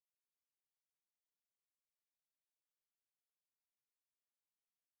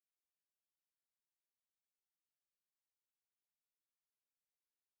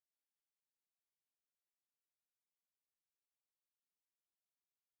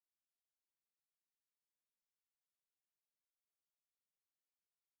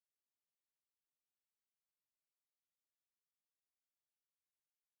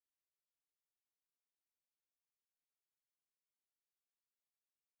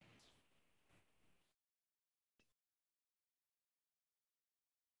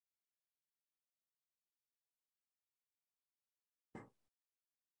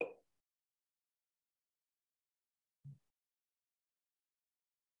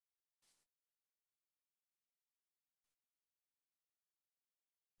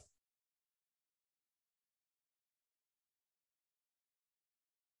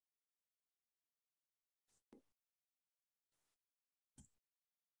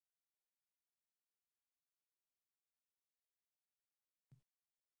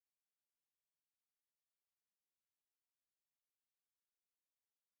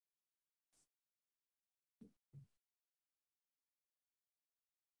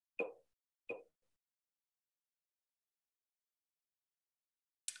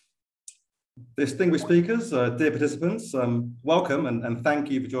Distinguished speakers, dear participants, welcome and thank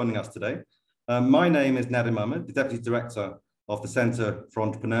you for joining us today. My name is Nadim Ahmed, the Deputy Director of the Centre for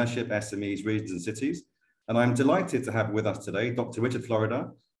Entrepreneurship, SMEs, Regions and Cities, and I'm delighted to have with us today Dr. Richard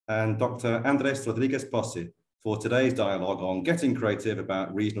Florida and Dr. Andrés Rodríguez-Pose for today's dialogue on getting creative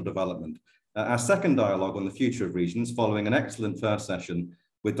about regional development. Our second dialogue on the future of regions following an excellent first session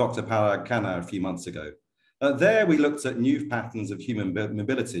with Dr. Parag Khanna a few months ago. There we looked at new patterns of human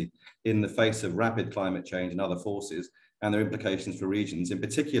mobility in the face of rapid climate change and other forces and their implications for regions, in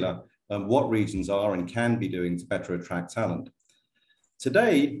particular, what regions are and can be doing to better attract talent.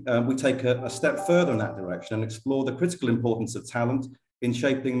 Today, we take a step further in that direction and explore the critical importance of talent in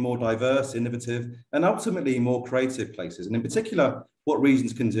shaping more diverse, innovative, and ultimately more creative places, and in particular, what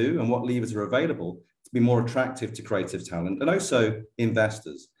regions can do and what levers are available to be more attractive to creative talent and also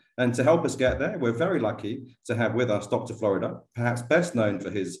investors. And to help us get there, we're very lucky to have with us Dr. Florida, perhaps best known for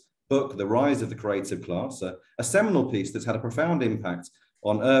his book, The Rise of the Creative Class, a seminal piece that's had a profound impact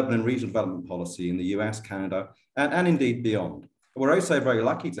on urban and regional development policy in the US, Canada, and indeed beyond. We're also very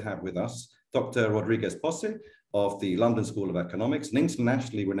lucky to have with us Dr. Rodríguez-Pose of the London School of Economics, an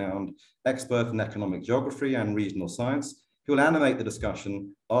internationally renowned expert in economic geography and regional science, who will animate the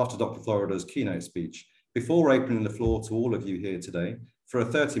discussion after Dr. Florida's keynote speech, before opening the floor to all of you here today for a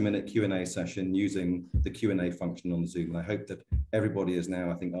 30-minute Q&A session using the Q&A function on Zoom. And I hope that everybody is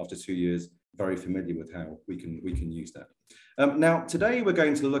now, I think after 2 years, very familiar with how we can use that. Now, today we're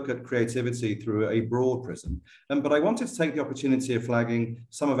going to look at creativity through a broad prism, but I wanted to take the opportunity of flagging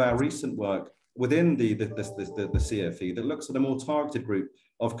some of our recent work within the CFE that looks at a more targeted group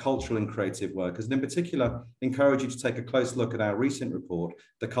of cultural and creative workers, and in particular, encourage you to take a close look at our recent report,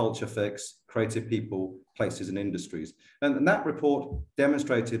 The Culture Fix, Creative People, Places and Industries. And that report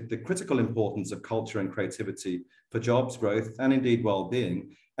demonstrated the critical importance of culture and creativity for jobs growth and indeed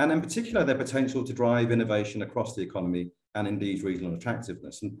well-being, and in particular, their potential to drive innovation across the economy and indeed regional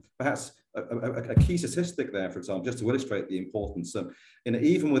attractiveness. And perhaps a key statistic there, for example, just to illustrate the importance,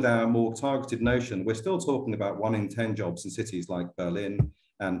 even with our more targeted notion, we're still talking about 1 in 10 jobs in cities like Berlin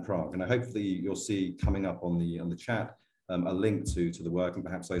and Prague. And hopefully you'll see coming up on the chat a link to the work and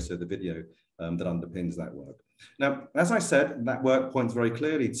perhaps also the video that underpins that work. Now, as I said, that work points very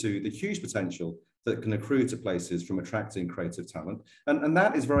clearly to the huge potential that can accrue to places from attracting creative talent. And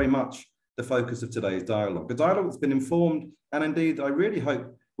that is very much the focus of today's dialogue. The dialogue that's been informed, and indeed, I really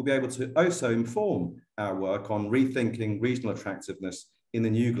hope we'll be able to also inform our work on rethinking regional attractiveness in the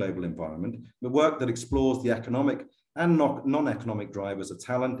new global environment, the work that explores the economic and non-economic drivers of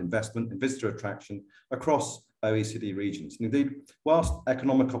talent, investment, and visitor attraction across OECD regions. And indeed, whilst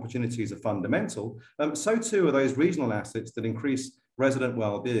economic opportunities are fundamental, so too are those regional assets that increase resident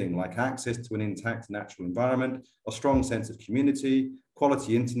well-being, like access to an intact natural environment, a strong sense of community,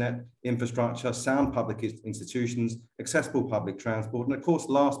 quality internet, infrastructure, sound public institutions, accessible public transport, and of course,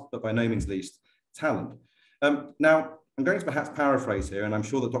 last but by no means least, talent. Now, I'm going to perhaps paraphrase here, and I'm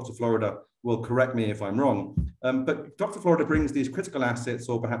sure that Dr. Florida will correct me if I'm wrong, but Dr. Florida brings these critical assets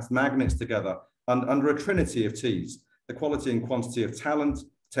or perhaps magnets together under a trinity of T's, the quality and quantity of talent,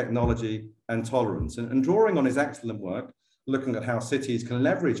 technology, and tolerance. And drawing on his excellent work, looking at how cities can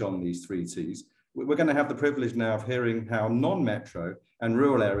leverage on these 3 T's, we're going to have the privilege now of hearing how non-metro and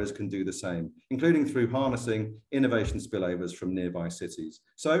rural areas can do the same, including through harnessing innovation spillovers from nearby cities.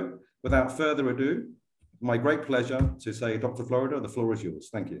 So without further ado, my great pleasure to say, Dr. Florida, the floor is yours.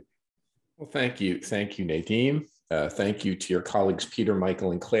 Thank you. Well, thank you. Thank you, Nadim. Thank you to your colleagues, Peter,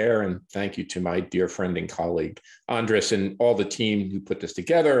 Michael, and Claire, and thank you to my dear friend and colleague, Andres, and all the team who put this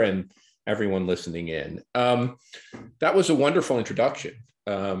together and everyone listening in. That was a wonderful introduction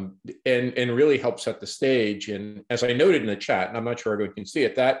and really helped set the stage. And as I noted in the chat, and I'm not sure everyone can see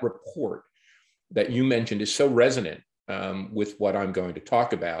it, that report that you mentioned is so resonant with what I'm going to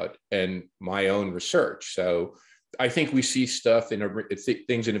talk about and my own research. So I think we see stuff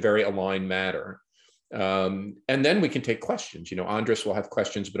things in a very aligned manner. And then we can take questions. You know, Andres will have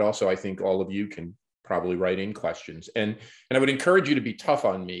questions, but also I think all of you can probably write in questions. And I would encourage you to be tough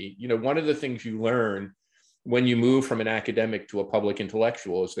on me. You know, one of the things you learn when you move from an academic to a public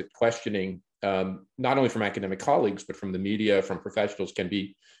intellectual is that questioning, not only from academic colleagues, but from the media, from professionals, can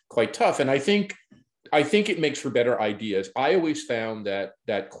be quite tough. And I think it makes for better ideas. I always found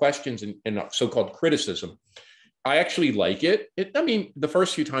that questions and so-called criticism, I actually like it. I mean, the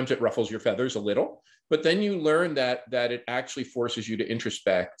first few times it ruffles your feathers a little, but then you learn that it actually forces you to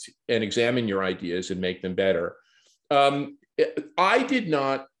introspect and examine your ideas and make them better. I did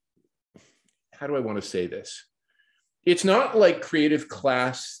not, how do I want to say this? It's not like creative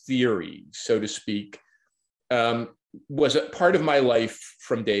class theory, so to speak, was a part of my life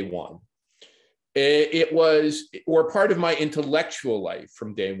from day one. It was, or part of my intellectual life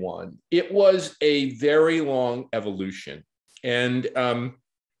from day one. It was a very long evolution. And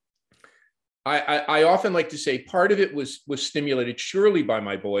I often like to say part of it was stimulated surely by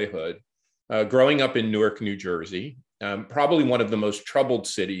my boyhood, growing up in Newark, New Jersey, probably one of the most troubled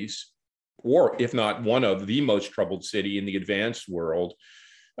cities, or if not one of the most troubled city in the advanced world.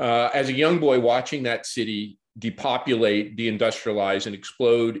 As a young boy, watching that city depopulate, deindustrialize, and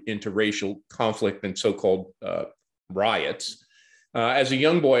explode into racial conflict and so-called riots. As a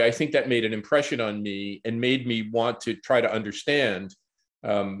young boy, I think that made an impression on me and made me want to try to understand.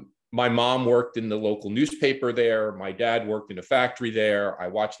 My mom worked in the local newspaper there. My dad worked in a factory there. I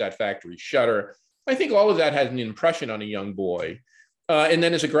watched that factory shutter. I think all of that had an impression on a young boy. And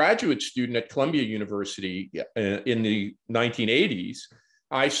then as a graduate student at Columbia University in the 1980s,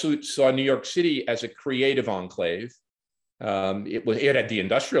 I saw New York City as a creative enclave. It had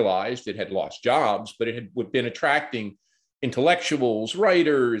deindustrialized, it had lost jobs, but it had been attracting intellectuals,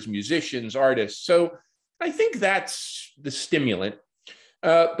 writers, musicians, artists. So I think that's the stimulant.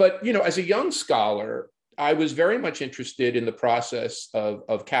 But as a young scholar, I was very much interested in the process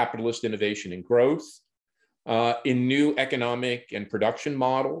of capitalist innovation and growth, in new economic and production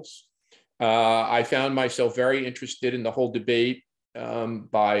models. I found myself very interested in the whole debate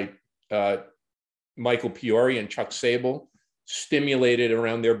by Michael Piori and Chuck Sable, stimulated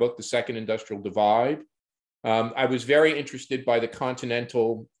around their book, The Second Industrial Divide. I was very interested by the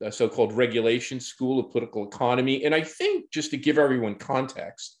continental so-called regulation school of political economy. And I think, just to give everyone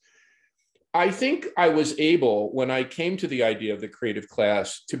context, I think I was able, when I came to the idea of the creative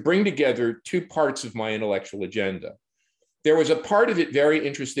class, to bring together two parts of my intellectual agenda. There was a part of it very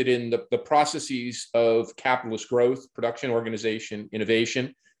interested in the processes of capitalist growth, production, organization,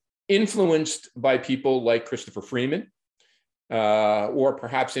 innovation, influenced by people like Christopher Freeman, or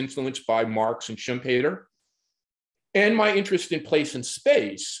perhaps influenced by Marx and Schumpeter, and my interest in place and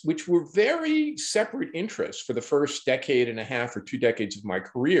space, which were very separate interests for the first decade and a half or 2 decades of my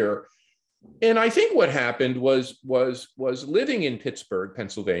career. And I think what happened was living in Pittsburgh,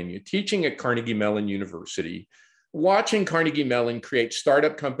 Pennsylvania, teaching at Carnegie Mellon University, watching Carnegie Mellon create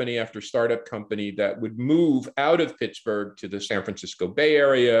startup company after startup company that would move out of Pittsburgh to the San Francisco Bay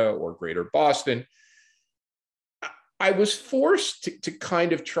Area or greater Boston. I was forced to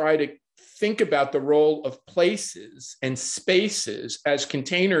kind of try to think about the role of places and spaces as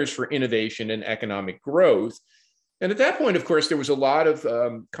containers for innovation and economic growth. And at that point, of course, there was a lot of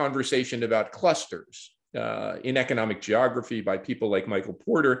conversation about clusters in economic geography by people like Michael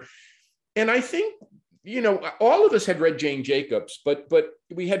Porter. And I think, all of us had read Jane Jacobs, but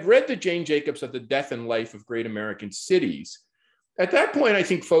we had read the Jane Jacobs of The Death and Life of Great American Cities. At that point, I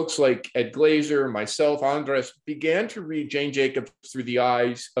think folks like Ed Glazer, myself, Andrés, began to read Jane Jacobs through the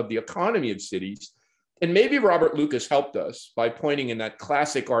eyes of the economy of cities. And maybe Robert Lucas helped us by pointing in that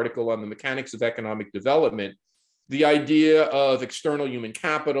classic article on the mechanics of economic development, the idea of external human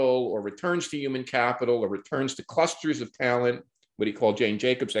capital or returns to human capital or returns to clusters of talent, what he called Jane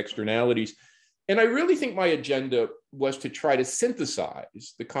Jacobs externalities. And I really think my agenda was to try to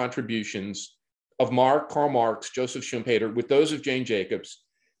synthesize the contributions of Karl Marx, Joseph Schumpeter, with those of Jane Jacobs,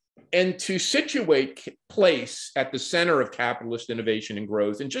 and to situate place at the center of capitalist innovation and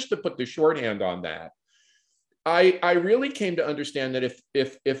growth. And just to put the shorthand on that, I really came to understand that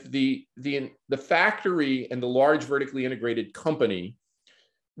if the factory and the large vertically integrated company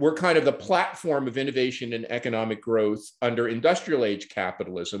were kind of the platform of innovation and economic growth under industrial age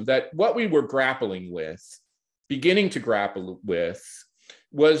capitalism, that what we were beginning to grapple with,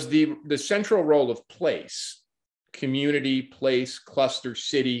 was the central role of place, community, place, cluster,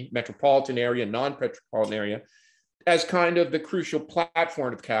 city, metropolitan area, non-metropolitan area, as kind of the crucial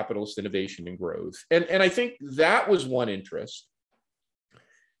platform of capitalist innovation and growth. And I think that was one interest.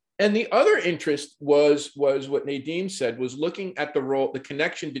 And the other interest was what Nadim said, was looking at the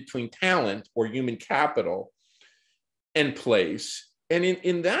connection between talent or human capital and place. And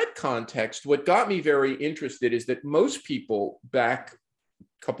in that context, what got me very interested is that most people back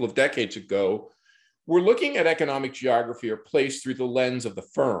a couple of decades ago were looking at economic geography or place through the lens of the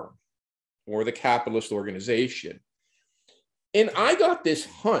firm or the capitalist organization. And I got this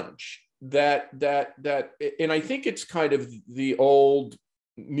hunch that and I think it's kind of the old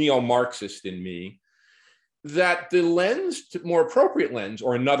neo-Marxist in me, that the more appropriate lens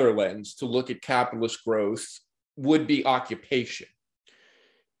or another lens to look at capitalist growth would be occupation.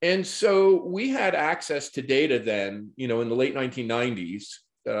 And so we had access to data then, in the late 1990s,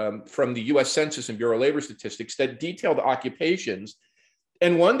 from the US Census and Bureau of Labor Statistics that detailed occupations.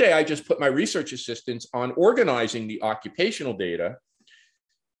 And one day I just put my research assistants on organizing the occupational data.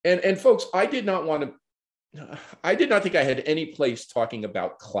 And folks, I did not think I had any place talking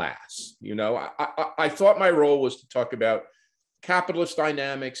about class. I thought my role was to talk about capitalist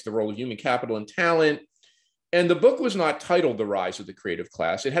dynamics, the role of human capital and talent. And the book was not titled The Rise of the Creative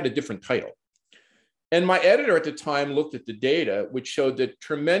Class. It had a different title. And my editor at the time looked at the data, which showed the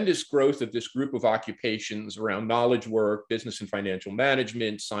tremendous growth of this group of occupations around knowledge work, business and financial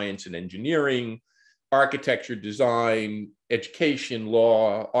management, science and engineering, architecture, design, education,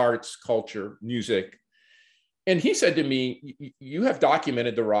 law, arts, culture, music. And he said to me, you have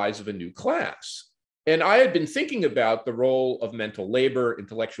documented the rise of a new class. And I had been thinking about the role of mental labor,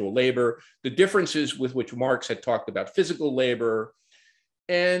 intellectual labor, the differences with which Marx had talked about physical labor.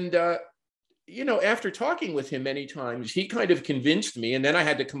 And after talking with him many times, he kind of convinced me, and then I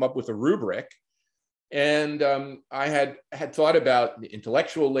had to come up with a rubric. And I had thought about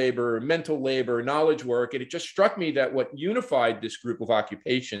intellectual labor, mental labor, knowledge work, and it just struck me that what unified this group of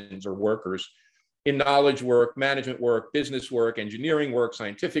occupations or workers in knowledge work, management work, business work, engineering work,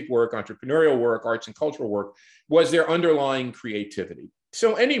 scientific work, entrepreneurial work, arts and cultural work was their underlying creativity.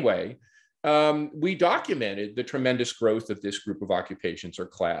 So anyway, we documented the tremendous growth of this group of occupations or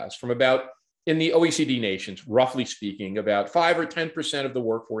class from about, in the OECD nations, roughly speaking, about 5 or 10% of the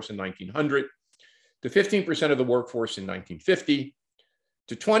workforce in 1900 to 15% of the workforce in 1950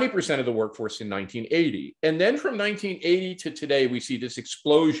 to 20% of the workforce in 1980. And then from 1980 to today, we see this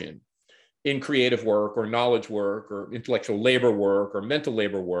explosion in creative work or knowledge work or intellectual labor work or mental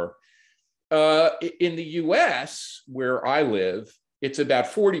labor work. In the US, where I live, it's about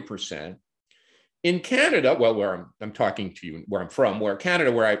 40%. In Canada, well, where I'm talking to you, where I'm from, where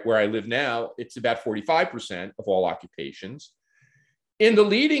I live now, it's about 45% of all occupations. In the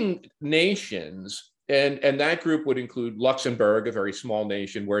leading nations, and that group would include Luxembourg, a very small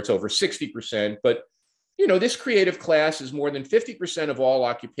nation, where it's over 60%. But this creative class is more than 50% of all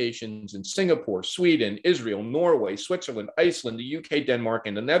occupations in Singapore, Sweden, Israel, Norway, Switzerland, Iceland, the UK, Denmark,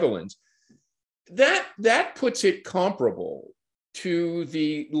 and the Netherlands. That puts it comparable to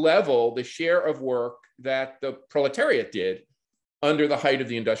the level, the share of work that the proletariat did under the height of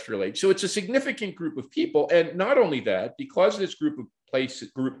the industrial age. So it's a significant group of people. And not only that, because this group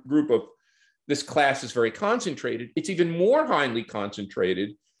of this class is very concentrated, it's even more highly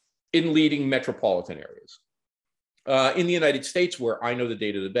concentrated in leading metropolitan areas. In the United States, where I know the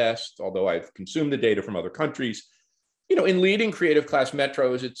data the best, although I've consumed the data from other countries, in leading creative class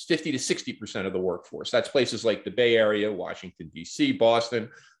metros, it's 50 to 60% of the workforce. That's places like the Bay Area, Washington, D.C., Boston,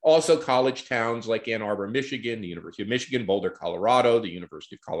 also college towns like Ann Arbor, Michigan, the University of Michigan, Boulder, Colorado, the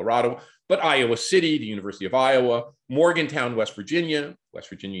University of Colorado, but Iowa City, the University of Iowa, Morgantown, West Virginia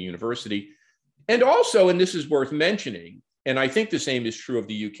University. And also, and this is worth mentioning, and I think the same is true of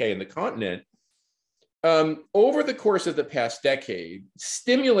the UK and the continent, over the course of the past decade,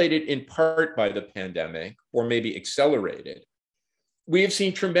 stimulated in part by the pandemic, or maybe accelerated, we have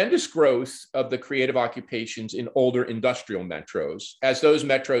seen tremendous growth of the creative occupations in older industrial metros, as those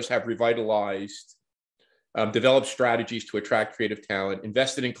metros have revitalized, developed strategies to attract creative talent,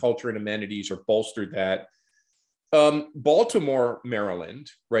 invested in culture and amenities, or bolstered that. Baltimore, Maryland,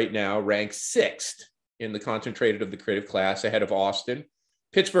 right now ranks 6th in the concentrated of the creative class, ahead of Austin.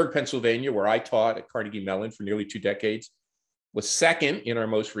 Pittsburgh, Pennsylvania, where I taught at Carnegie Mellon for nearly 2 decades, was 2nd in our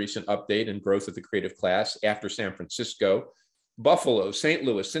most recent update in growth of the creative class after San Francisco. Buffalo, St.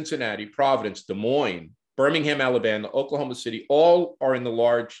 Louis, Cincinnati, Providence, Des Moines, Birmingham, Alabama, Oklahoma City, all are in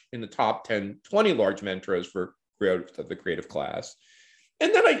the top 10, 20 large metros for growth of the creative class.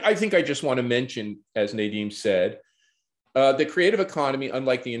 And then I think I just want to mention, as Nadeem said, the creative economy,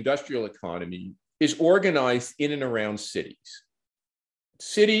 unlike the industrial economy, is organized in and around cities.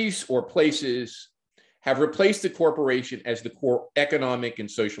 Cities or places have replaced the corporation as the core economic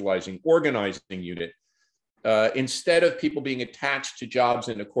and socializing organizing unit. Instead of people being attached to jobs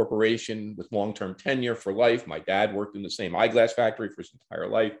in a corporation with long-term tenure for life, my dad worked in the same eyeglass factory for his entire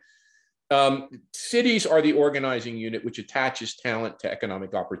life. Cities are the organizing unit which attaches talent to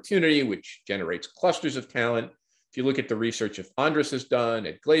economic opportunity, which generates clusters of talent. If you look at the research that Andrés has done,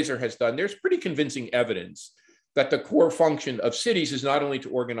 that Glaser has done, there's pretty convincing evidence that the core function of cities is not only to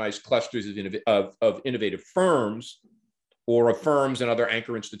organize clusters of innovative firms or of firms and other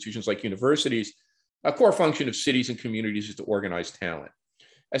anchor institutions like universities. A core function of cities and communities is to organize talent.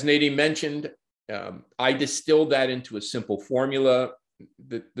 As Nadeem mentioned, I distilled that into a simple formula.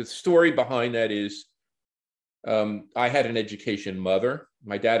 The story behind that is I had an education mother.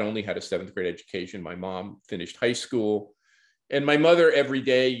 My dad only had a 7th grade education. My mom finished high school. And my mother every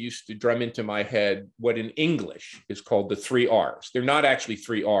day used to drum into my head what in English is called the 3 R's. They're not actually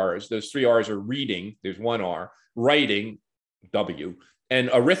 3 R's. Those 3 R's are reading, there's 1 R, writing, W, and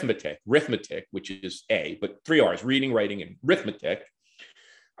arithmetic, which is A, but 3 R's, reading, writing, and arithmetic,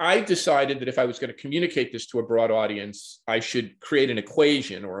 I decided that if I was going to communicate this to a broad audience, I should create an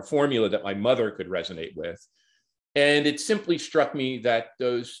equation or a formula that my mother could resonate with. And it simply struck me that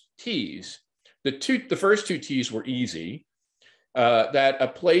those T's, the first 2 T's were easy, that a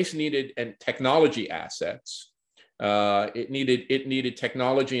place needed and technology assets. It needed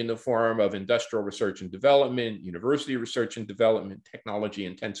technology in the form of industrial research and development, university research and development, technology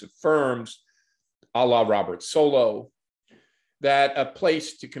intensive firms, a la Robert Solow. That a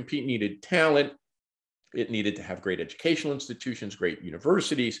place to compete needed talent. It needed to have great educational institutions, great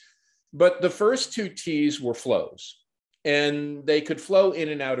universities. But the first 2 T's were flows. And they could flow in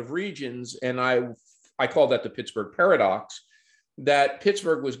and out of regions. And I call that the Pittsburgh paradox, that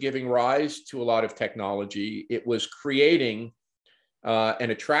Pittsburgh was giving rise to a lot of technology. It was creating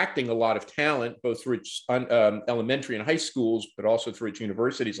and attracting a lot of talent, both through its elementary and high schools, but also through its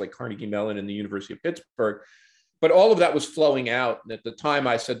universities like Carnegie Mellon and the University of Pittsburgh. But all of that was flowing out. And at the time,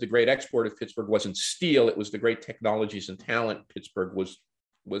 I said the great export of Pittsburgh wasn't steel, it was the great technologies and talent Pittsburgh was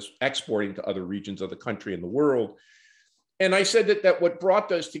exporting to other regions of the country and the world. And I said that what brought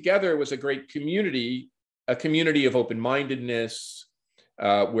those together was a great community, a community of open-mindedness,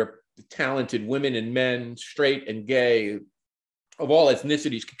 where talented women and men, straight and gay, of all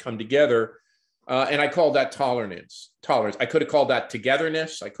ethnicities could come together. And I called that tolerance. I could have called that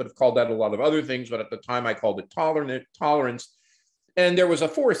togetherness. I could have called that a lot of other things, but at the time I called it tolerance. And there was a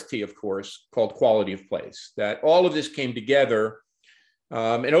 4th T, of course, called quality of place, that all of this came together.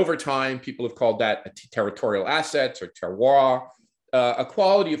 And over time, people have called that a territorial assets or terroir, a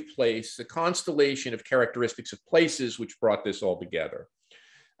quality of place, a constellation of characteristics of places which brought this all together.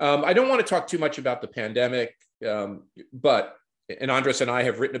 I don't want to talk too much about the pandemic, and Andres and I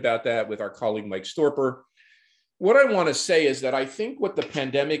have written about that with our colleague, Mike Storper. What I want to say is that I think what the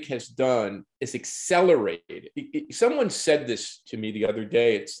pandemic has done is accelerated. Someone said this to me the other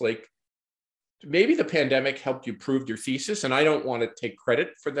day. It's like, maybe the pandemic helped you prove your thesis, and I don't want to take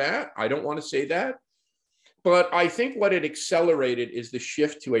credit for that. I don't want to say that. But I think what it accelerated is the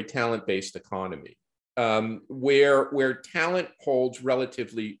shift to a talent-based economy, where talent holds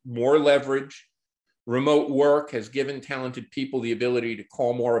relatively more leverage. Remote work has given talented people the ability to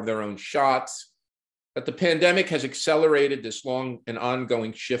call more of their own shots. But the pandemic has accelerated this long and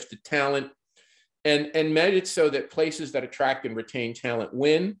ongoing shift to talent and made it so that places that attract and retain talent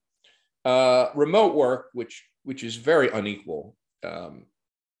win. Remote work, which is very unequal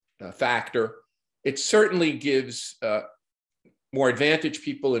factor, it certainly gives more advantaged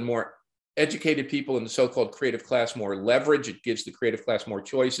people and more educated people in the so-called creative class more leverage. It gives the creative class more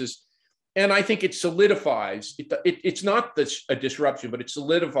choices. And I think it solidifies, it's not a disruption, but it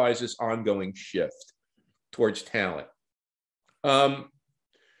solidifies this ongoing shift towards talent. There's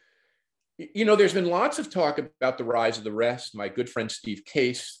been lots of talk about the rise of the rest. My good friend Steve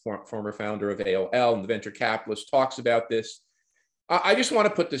Case, former founder of AOL and the venture capitalist, talks about this. I just want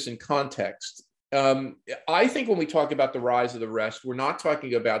to put this in context. I think when we talk about the rise of the rest, we're not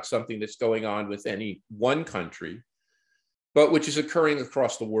talking about something that's going on with any one country, but which is occurring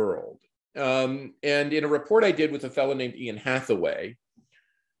across the world. And in a report I did with a fellow named Ian Hathaway,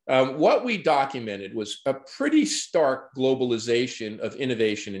 what we documented was a pretty stark globalization of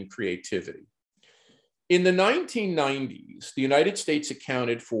innovation and creativity. In the 1990s, the United States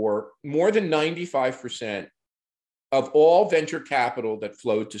accounted for more than 95% of all venture capital that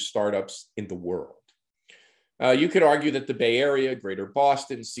flowed to startups in the world. You could argue that the Bay Area, Greater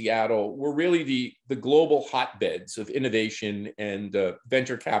Boston, Seattle were really the global hotbeds of innovation and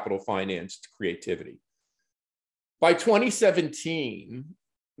venture capital financed creativity. By 2017,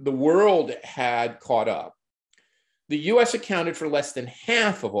 the world had caught up. The US accounted for less than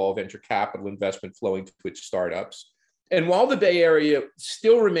half of all venture capital investment flowing to its startups. And while the Bay Area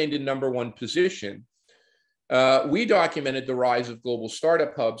still remained in #1 position, we documented the rise of global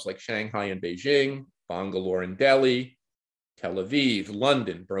startup hubs like Shanghai and Beijing, Bangalore and Delhi, Tel Aviv,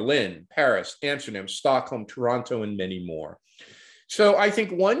 London, Berlin, Paris, Amsterdam, Stockholm, Toronto, and many more. So I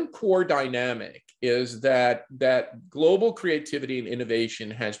think one core dynamic is that global creativity and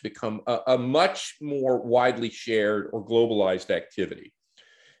innovation has become a much more widely shared or globalized activity.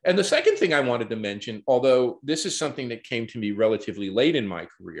 And the second thing I wanted to mention, although this is something that came to me relatively late in my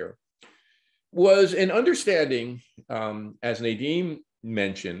career, was an understanding, as Nadeem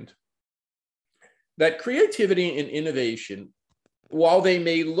mentioned, that creativity and innovation, while they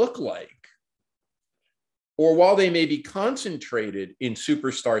may look like, or while they may be concentrated in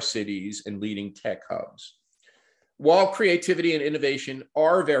superstar cities and leading tech hubs, while creativity and innovation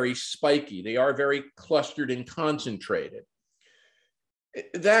are very spiky, they are very clustered and concentrated,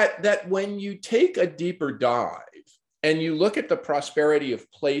 that when you take a deeper dive and you look at the prosperity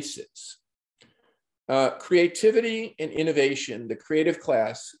of places, creativity and innovation, the creative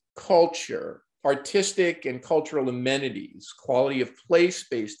class, culture, artistic and cultural amenities, quality of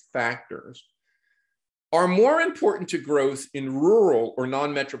place-based factors are more important to growth in rural or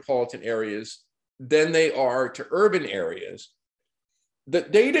non-metropolitan areas than they are to urban areas. The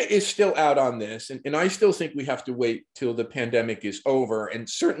data is still out on this, and I still think we have to wait till the pandemic is over and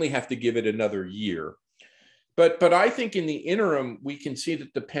certainly have to give it another year. But I think in the interim, we can see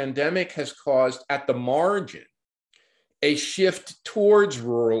that the pandemic has caused at the margin a shift towards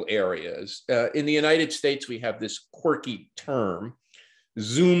rural areas. In the United States, we have this quirky term,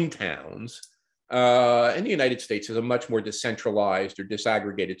 Zoom towns. And the United States has a much more decentralized or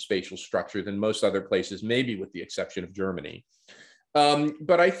disaggregated spatial structure than most other places, maybe with the exception of Germany.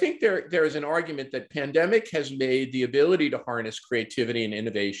 But I think there is an argument that pandemic has made the ability to harness creativity and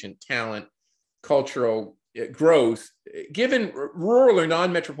innovation, talent, cultural growth, given rural or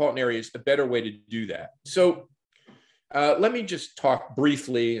non-metropolitan areas, a better way to do that. So let me just talk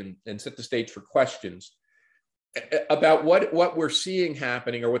briefly and set the stage for questions about what we're seeing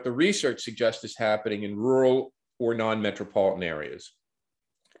happening or what the research suggests is happening in rural or non-metropolitan areas.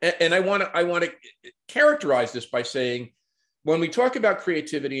 And I want to characterize this by saying, when we talk about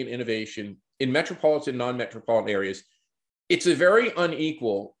creativity and innovation in metropolitan, non-metropolitan areas, it's a very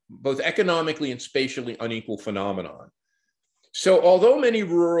unequal, both economically and spatially unequal phenomenon. So although many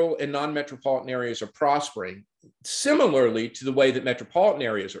rural and non-metropolitan areas are prospering, similarly to the way that metropolitan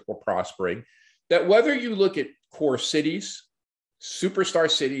areas are prospering, that whether you look at core cities, superstar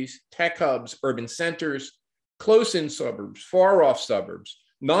cities, tech hubs, urban centers, close-in suburbs, far-off suburbs,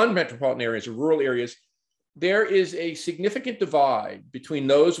 non-metropolitan areas or rural areas, there is a significant divide between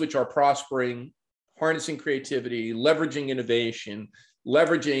those which are prospering, harnessing creativity, leveraging innovation,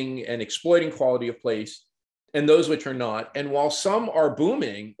 leveraging and exploiting quality of place, and those which are not. And while some are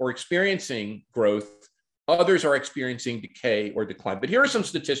booming or experiencing growth, others are experiencing decay or decline. But here are some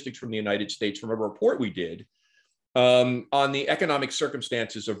statistics from the United States from a report we did on the economic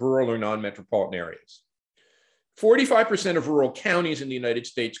circumstances of rural or non-metropolitan areas. 45% of rural counties in the United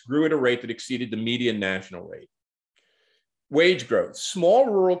States grew at a rate that exceeded the median national rate. Wage growth. Small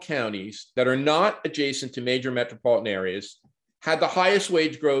rural counties that are not adjacent to major metropolitan areas had the highest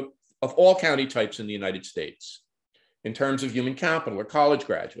wage growth of all county types in the United States in terms of human capital or college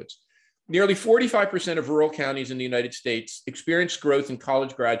graduates. Nearly 45% of rural counties in the United States experienced growth in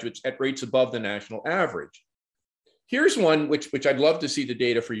college graduates at rates above the national average. Here's one which I'd love to see the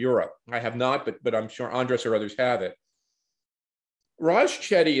data for Europe. I have not, but I'm sure Andres or others have it. Raj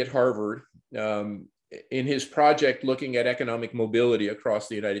Chetty at Harvard, in his project looking at economic mobility across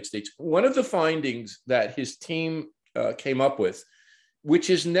the United States, one of the findings that his team came up with, which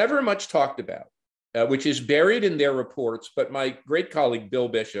is never much talked about, which is buried in their reports, but my great colleague, Bill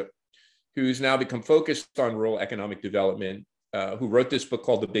Bishop, who's now become focused on rural economic development, who wrote this book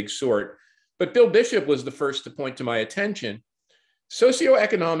called The Big Sort. But Bill Bishop was the first to point to my attention.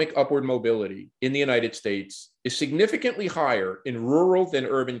 Socioeconomic upward mobility in the United States is significantly higher in rural than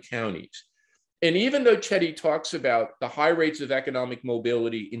urban counties. And even though Chetty talks about the high rates of economic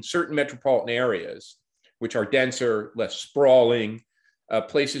mobility in certain metropolitan areas, which are denser, less sprawling,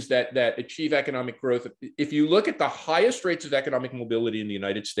 places that achieve economic growth, if you look at the highest rates of economic mobility in the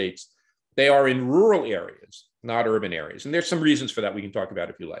United States, they are in rural areas, not urban areas. And there's some reasons for that we can talk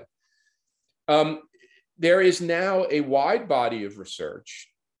about if you like. There is now a wide body of research,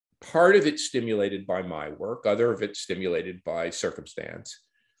 part of it stimulated by my work, other of it stimulated by circumstance,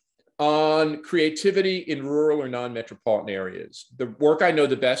 on creativity in rural or non-metropolitan areas. The work I know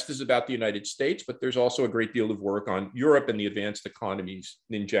the best is about the United States, but there's also a great deal of work on Europe and the advanced economies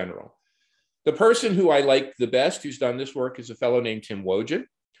in general. The person who I like the best who's done this work is a fellow named Tim Wojcik,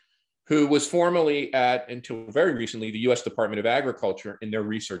 who was formerly at, until very recently, the US Department of Agriculture in their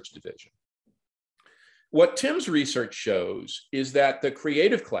research division. What Tim's research shows is that the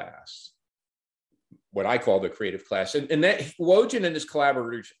creative class, what I call the creative class, and that Wojcik and his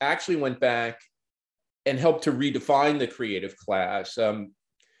collaborators actually went back and helped to redefine the creative class.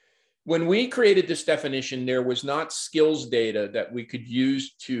 When we created this definition, there was not skills data that we could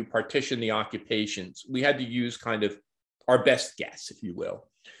use to partition the occupations. We had to use kind of our best guess, if you will.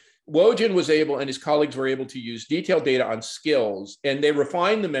 Wojcik was able, and his colleagues were able to use detailed data on skills, and they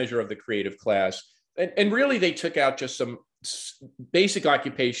refined the measure of the creative class. And really, they took out just some basic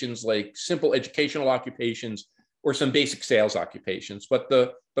occupations like simple educational occupations or some basic sales occupations. But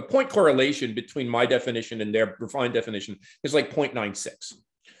the point correlation between my definition and their refined definition is like 0.96.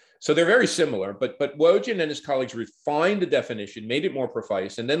 So they're very similar, but Wojin and his colleagues refined the definition, made it more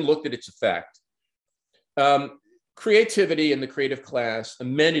precise, and then looked at its effect. Creativity and the creative class,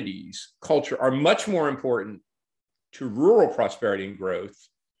 amenities, culture are much more important to rural prosperity and growth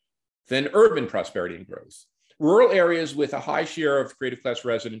than urban prosperity and growth. Rural areas with a high share of creative class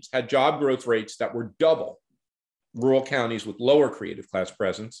residents had job growth rates that were double rural counties with lower creative class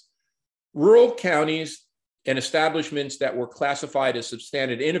presence. Rural counties and establishments that were classified as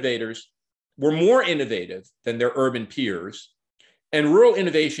substantive innovators were more innovative than their urban peers. And rural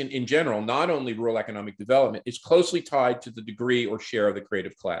innovation in general, not only rural economic development, is closely tied to the degree or share of the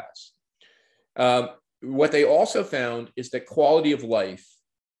creative class. What they also found is that quality of life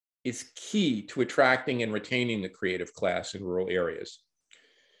is key to attracting and retaining the creative class in rural areas.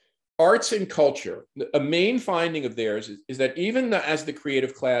 Arts and culture, a main finding of theirs is that even as the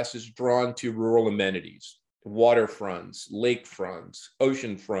creative class is drawn to rural amenities, waterfronts, lakefronts,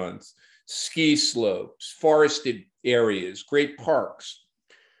 ocean fronts, ski slopes, forested areas, great parks,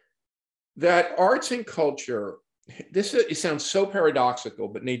 that arts and culture, it sounds so paradoxical,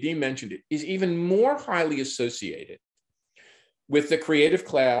 but Nadim mentioned it, is even more highly associated with the creative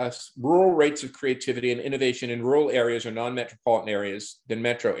class, rural rates of creativity and innovation in rural areas or non-metropolitan areas than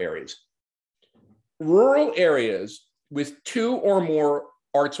metro areas. Rural areas with 2 or more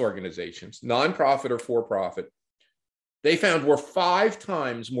arts organizations, nonprofit or for-profit, they found were 5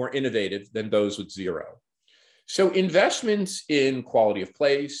 times more innovative than those with 0. So investments in quality of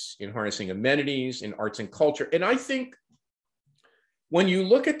place, in harnessing amenities, in arts and culture, and I think when you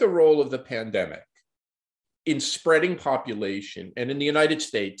look at the role of the pandemic in spreading population, and in the United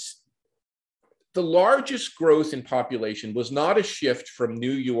States, the largest growth in population was not a shift from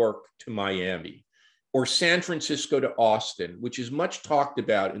New York to Miami or San Francisco to Austin, which is much talked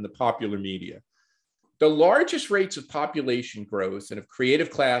about in the popular media. The largest rates of population growth and of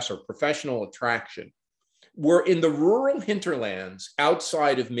creative class or professional attraction were in the rural hinterlands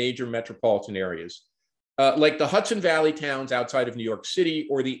outside of major metropolitan areas, like the Hudson Valley towns outside of New York City,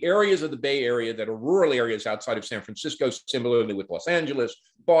 or the areas of the Bay Area that are rural areas outside of San Francisco, similarly with Los Angeles,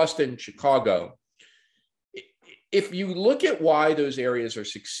 Boston, Chicago. If you look at why those areas are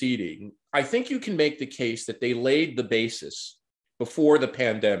succeeding, I think you can make the case that they laid the basis before the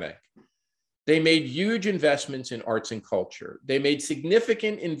pandemic. They made huge investments in arts and culture. They made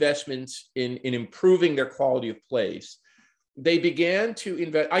significant investments in improving their quality of place. They began to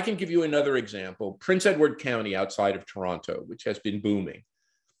invest. I can give you another example, Prince Edward County outside of Toronto, which has been booming.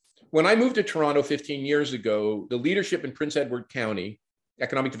 When I moved to Toronto 15 years ago, the leadership in Prince Edward County,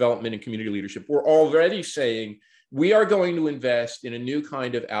 economic development and community leadership, were already saying, we are going to invest in a new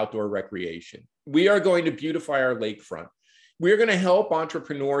kind of outdoor recreation. We are going to beautify our lakefront. We're going to help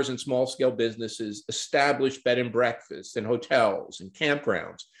entrepreneurs and small scale businesses establish bed and breakfasts and hotels and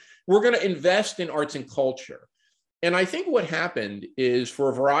campgrounds. We're going to invest in arts and culture. And I think what happened is, for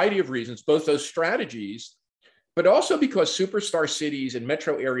a variety of reasons, both those strategies, but also because superstar cities and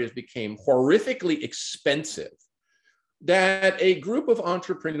metro areas became horrifically expensive, that a group of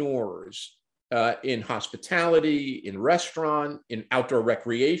entrepreneurs in hospitality, in restaurant, in outdoor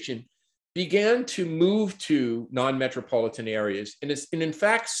recreation began to move to non-metropolitan areas and in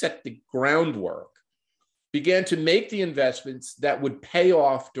fact set the groundwork, began to make the investments that would pay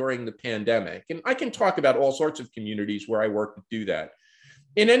off during the pandemic. And I can talk about all sorts of communities where I work to do that.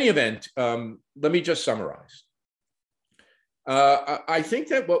 In any event, let me just summarize. I think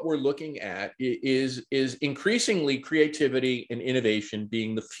that what we're looking at is increasingly creativity and innovation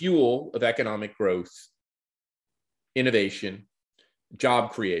being the fuel of economic growth, innovation,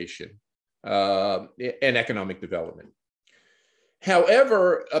 job creation, and economic development.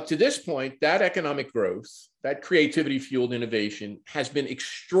 However, up to this point, that economic growth, that creativity-fueled innovation has been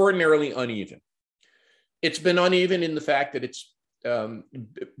extraordinarily uneven. It's been uneven in the fact that it's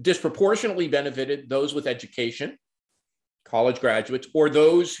disproportionately benefited those with education, college graduates, or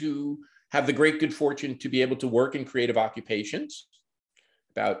those who have the great good fortune to be able to work in creative occupations,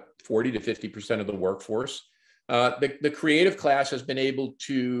 about 40 to 50% of the workforce. The creative class has been able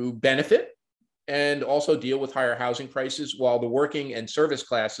to benefit and also deal with higher housing prices, while the working and service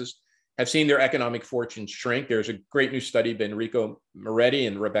classes have seen their economic fortunes shrink. There's a great new study by Enrico Moretti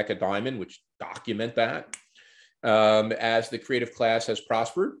and Rebecca Diamond, which document that. As the creative class has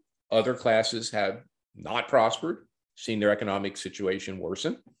prospered, other classes have not prospered, seen their economic situation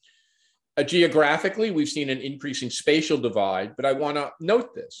worsen. Geographically, we've seen an increasing spatial divide, but I want to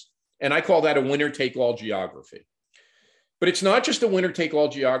note this, and I call that a winner-take-all geography. But it's not just a winner-take-all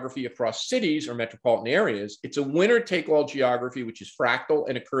geography across cities or metropolitan areas. It's a winner-take-all geography which is fractal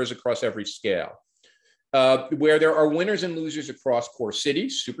and occurs across every scale. where there are winners and losers across core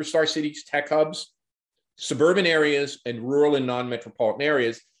cities, superstar cities, tech hubs, suburban areas, and rural and non-metropolitan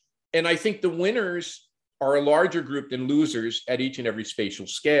areas. And I think the winners are a larger group than losers at each and every spatial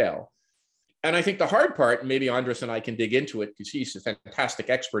scale. And I think the hard part, and maybe Andres and I can dig into it because he's a fantastic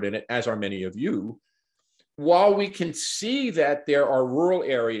expert in it, as are many of you, while we can see that there are rural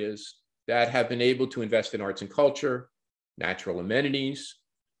areas that have been able to invest in arts and culture, natural amenities,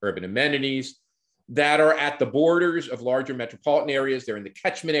 urban amenities, that are at the borders of larger metropolitan areas. They're in the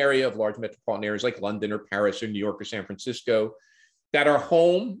catchment area of large metropolitan areas like London or Paris or New York or San Francisco, that are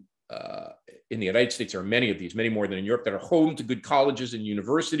home. In the United States, there are many of these, many more than in Europe, that are home to good colleges and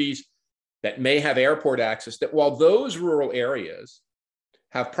universities, that may have airport access, that while those rural areas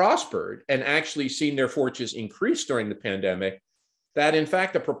have prospered and actually seen their fortunes increase during the pandemic, that in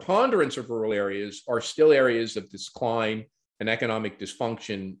fact, the preponderance of rural areas are still areas of decline and economic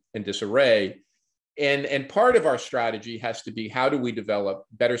dysfunction and disarray. And part of our strategy has to be, how do we develop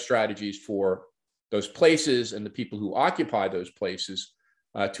better strategies for those places and the people who occupy those places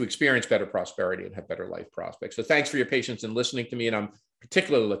to experience better prosperity and have better life prospects. So thanks for your patience in listening to me. And I'm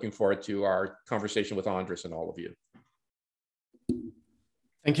particularly looking forward to our conversation with Andres and all of you.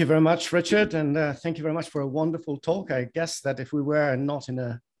 Thank you very much, Richard. And thank you very much for a wonderful talk. I guess that if we were not in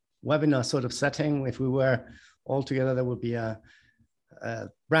a webinar sort of setting, if we were all together, there would be a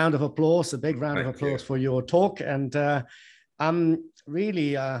round of applause, a big round of applause for your talk. And I'm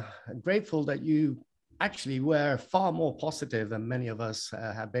really grateful that you actually were far more positive than many of us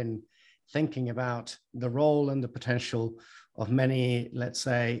have been thinking about the role and the potential of many, let's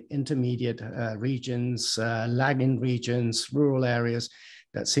say, intermediate regions, lagging regions, rural areas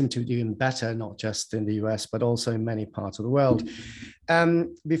that seem to be doing better, not just in the US, but also in many parts of the world.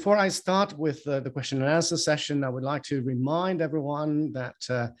 Before I start with the question and answer session, I would like to remind everyone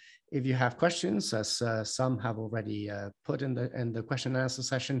that if you have questions, as some have already put in the question and answer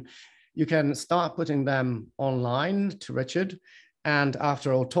session, you can start putting them online to Richard. And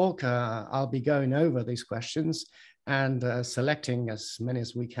after our talk, I'll be going over these questions and selecting as many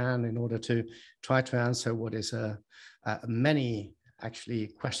as we can in order to try to answer what is many actually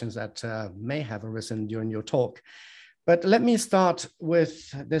questions that may have arisen during your talk. But let me start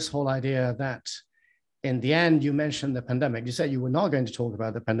with this whole idea that in the end, you mentioned the pandemic. You said you were not going to talk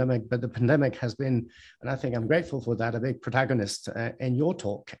about the pandemic, but the pandemic has been, and I think I'm grateful for that, a big protagonist in your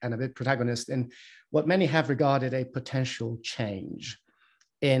talk and a big protagonist in what many have regarded a potential change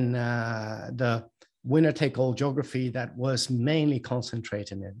in the winner-take-all geography that was mainly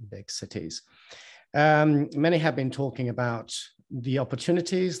concentrated in big cities. Many have been talking about the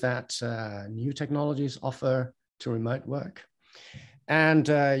opportunities that new technologies offer to remote work. And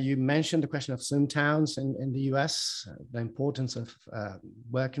you mentioned the question of Zoom towns in the US, the importance of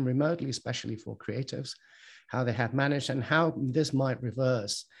working remotely, especially for creatives, how they have managed and how this might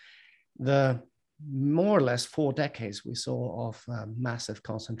reverse the more or less 4 decades we saw of massive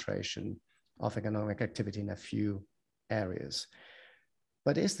concentration of economic activity in a few areas.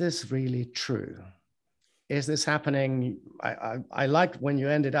 But is this really true? Is this happening? I liked when you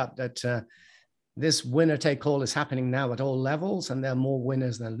ended up that this winner take all is happening now at all levels and there are more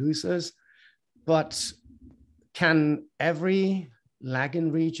winners than losers. But can every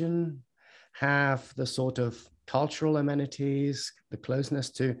lagging region have the sort of cultural amenities, the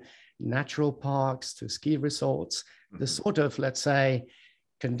closeness to natural parks, to ski resorts, the sort of, let's say,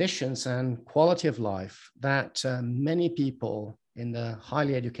 conditions and quality of life that many people in the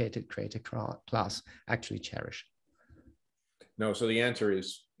highly educated creative class actually cherish? No, so the answer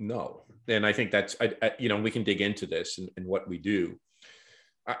is no. And I think that's, we can dig into this and what we do.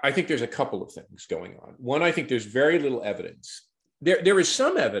 I think there's a couple of things going on. One, I think there's very little evidence. There is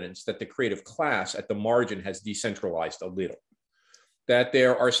some evidence that the creative class at the margin has decentralized a little, that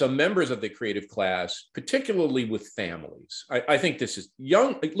there are some members of the creative class, particularly with families. I think this is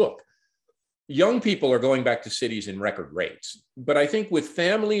young people are going back to cities in record rates. But I think with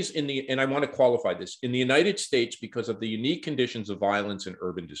families and I want to qualify this, in the United States, because of the unique conditions of violence and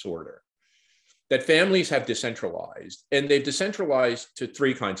urban disorder, that families have decentralized, and they've decentralized to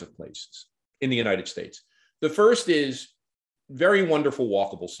 3 kinds of places in the United States. The first is very wonderful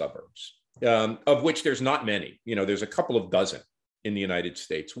walkable suburbs, of which there's not many. There's a couple of dozen in the United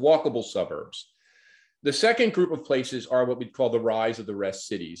States, walkable suburbs. The second group of places are what we'd call the rise of the rest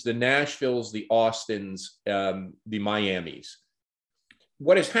cities, the Nashvilles, the Austins, the Miamis.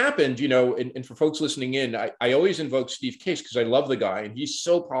 What has happened, and for folks listening in, I always invoke Steve Case because I love the guy and he's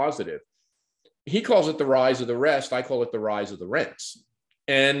so positive. He calls it the rise of the rest. I call it the rise of the rents.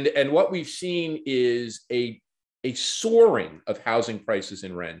 And what we've seen is a soaring of housing prices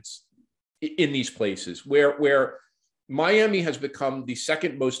and rents in these places where Miami has become the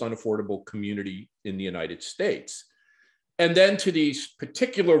second most unaffordable community in the United States. And then to these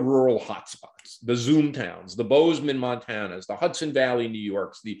particular rural hotspots, the Zoom towns, the Bozeman, Montanas, the Hudson Valley, New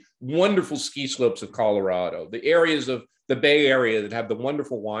Yorks, the wonderful ski slopes of Colorado, the areas of the Bay Area that have the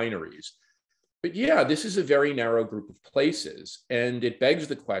wonderful wineries. But yeah, this is a very narrow group of places. And it begs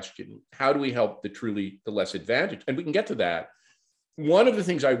the question, how do we help the less advantaged? And we can get to that. One of the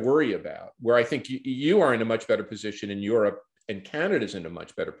things I worry about, where I think you are in a much better position in Europe and Canada's in a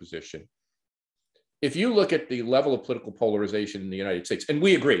much better position, if you look at the level of political polarization in the United States, and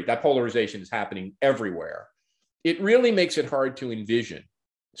we agree that polarization is happening everywhere, it really makes it hard to envision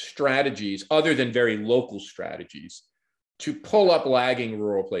strategies other than very local strategies to pull up lagging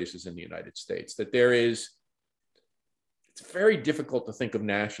rural places in the United States. It's very difficult to think of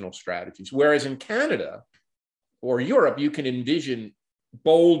national strategies. Whereas in Canada or Europe, you can envision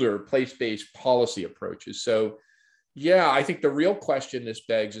bolder place-based policy approaches. So yeah, I think the real question this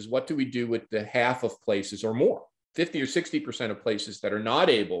begs is, what do we do with the half of places or more, 50 or 60% of places that are not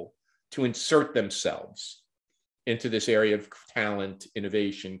able to insert themselves into this area of talent,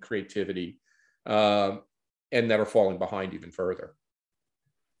 innovation, creativity, and that are falling behind even further?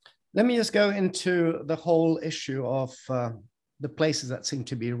 Let me just go into the whole issue of the places that seem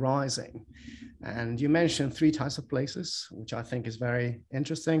to be rising. And you mentioned 3 types of places, which I think is very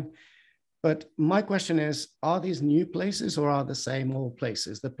interesting. But my question is, are these new places or are the same old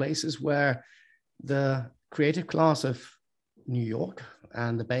places? The places where the creative class of New York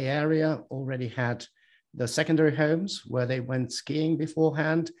and the Bay Area already had the secondary homes where they went skiing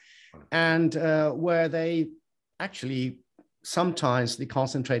beforehand, and where they actually sometimes they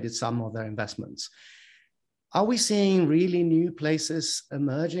concentrated some of their investments. Are we seeing really new places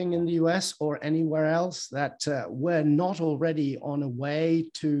emerging in the US or anywhere else that were not already on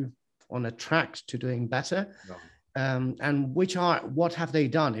a track to doing better? No. And what have they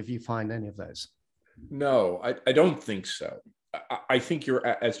done, if you find any of those? No, I don't think so. I think you're,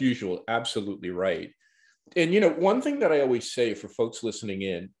 as usual, absolutely right. And, one thing that I always say for folks listening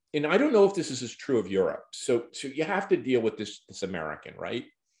in, and I don't know if this is as true of Europe. So you have to deal with this American, right?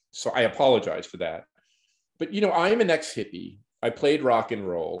 So I apologize for that. But, I'm an ex-hippie. I played rock and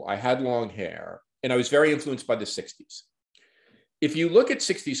roll. I had long hair, and I was very influenced by the 60s. If you look at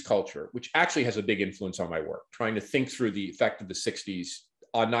 60s culture, which actually has a big influence on my work, trying to think through the effect of the 60s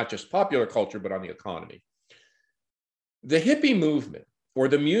on not just popular culture, but on the economy, the hippie movement or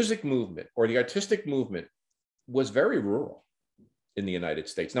the music movement or the artistic movement was very rural in the United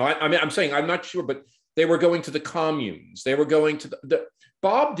States. Now, I'm saying, I'm not sure, but they were going to the communes. They were going to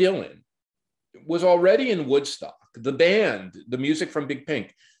Bob Dylan was already in Woodstock. The band, the music from Big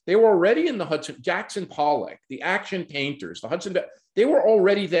Pink, they were already in the Hudson, Jackson Pollock, the action painters, the Hudson, they were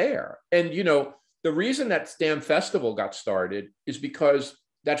already there. And, the reason that damn festival got started is because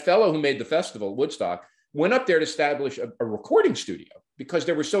that fellow who made the festival, Woodstock, went up there to establish a recording studio because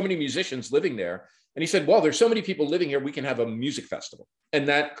there were so many musicians living there. And he said, well, there's so many people living here, we can have a music festival. And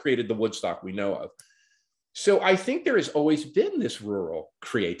that created the Woodstock we know of. So I think there has always been this rural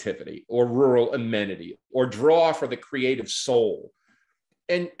creativity or rural amenity or draw for the creative soul.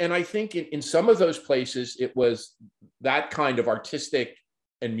 And I think in some of those places, it was that kind of artistic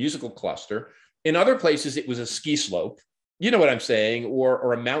and musical cluster. In other places, it was a ski slope, you know what I'm saying,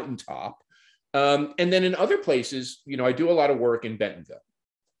 or a mountaintop. And then in other places, I do a lot of work in Bentonville.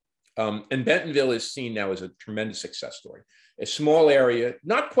 And Bentonville is seen now as a tremendous success story. A small area,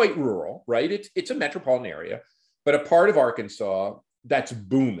 not quite rural, right? It's a metropolitan area, but a part of Arkansas that's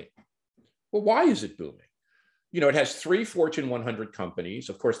booming. Well, why is it booming? It has 3 Fortune 100 companies.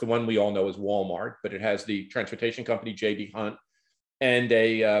 Of course, the one we all know is Walmart, but it has the transportation company J.B. Hunt and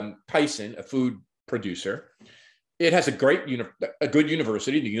a Tyson, a food producer. It has a good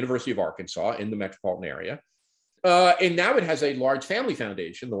university, the University of Arkansas in the metropolitan area. And now it has a large family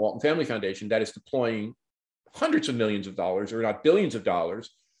foundation, the Walton Family Foundation, that is deploying hundreds of millions of dollars, or not billions of dollars,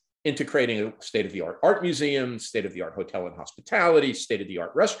 into creating a state-of-the-art art museum, state-of-the-art hotel and hospitality,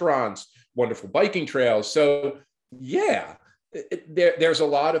 state-of-the-art restaurants, wonderful biking trails. So yeah, there's a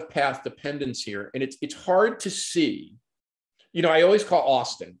lot of path dependence here. And it's hard to see. I always call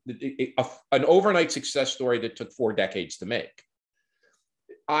Austin an overnight success story that took 4 decades to make.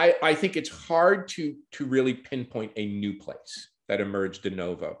 I think it's hard to really pinpoint a new place that emerged de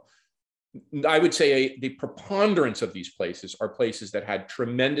novo. I would say the preponderance of these places are places that had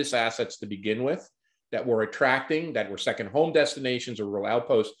tremendous assets to begin with, that were attracting, that were second home destinations or rural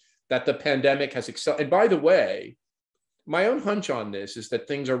outposts, that the pandemic has accelerated. And by the way, my own hunch on this is that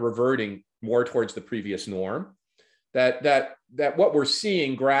things are reverting more towards the previous norm. that what we're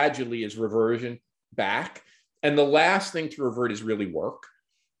seeing gradually is reversion back. And the last thing to revert is really work.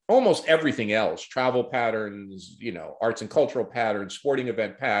 Almost everything else, travel patterns, arts and cultural patterns, sporting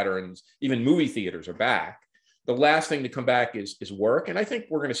event patterns, even movie theaters are back. The last thing to come back is work. And I think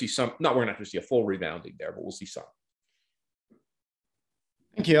we're going to see we're not going to see a full rebounding there, but we'll see some.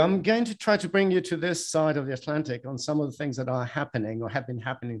 Thank you. I'm going to try to bring you to this side of the Atlantic on some of the things that are happening or have been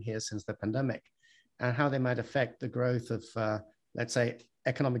happening here since the pandemic and how they might affect the growth of, let's say,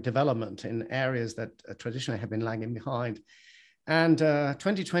 economic development in areas that traditionally have been lagging behind. And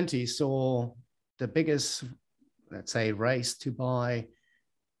 2020 saw the biggest, let's say, race to buy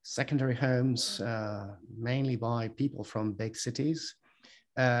secondary homes, mainly by people from big cities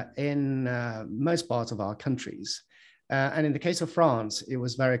in most parts of our countries. And in the case of France, it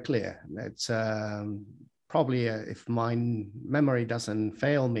was very clear. It's probably, if my memory doesn't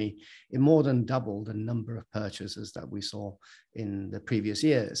fail me, it more than doubled the number of purchases that we saw in the previous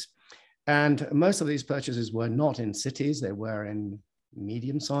years. And most of these purchases were not in cities, they were in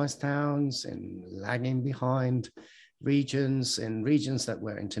medium-sized towns, in lagging behind regions, in regions that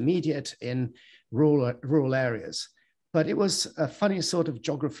were intermediate, in rural areas. But it was a funny sort of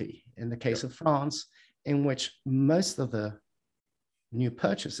geography in the case of France, in which most of the new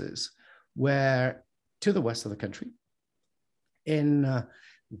purchases were to the west of the country, in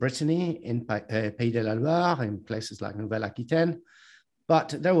Brittany, in Pays de la Loire, in places like Nouvelle-Aquitaine, but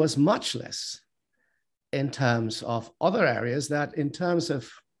there was much less in terms of other areas that in terms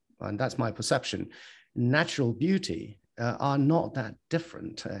of, and that's my perception, natural beauty are not that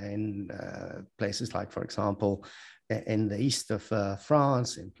different in places like, for example, in the east of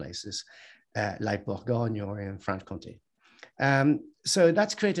France, in places like Bourgogne or in Franche-Comté. So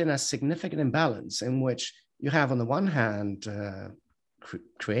that's creating a significant imbalance in which you have on the one hand,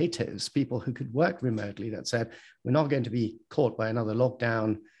 creatives, people who could work remotely that said, we're not going to be caught by another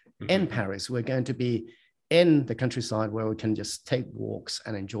lockdown in Paris. We're going to be in the countryside where we can just take walks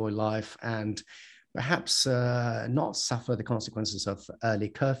and enjoy life and perhaps not suffer the consequences of early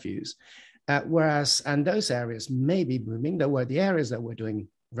curfews. And those areas may be booming. There were the areas that were doing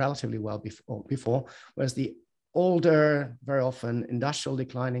relatively well before, whereas the older, very often industrial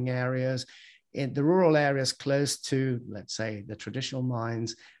declining areas, in the rural areas close to, let's say, the traditional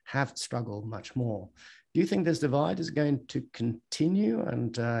mines have struggled much more. Do you think this divide is going to continue?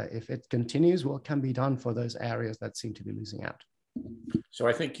 And if it continues, what can be done for those areas that seem to be losing out? So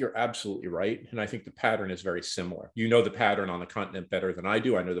I think you're absolutely right. And I think the pattern is very similar. You know the pattern on the continent better than I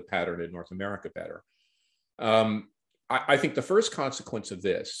do. I know the pattern in North America better. I think the first consequence of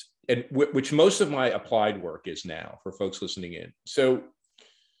this, and which most of my applied work is now for folks listening in. So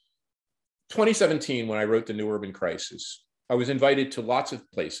 2017, when I wrote The New Urban Crisis, I was invited to lots of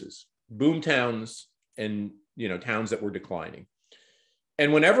places, boom towns and towns that were declining.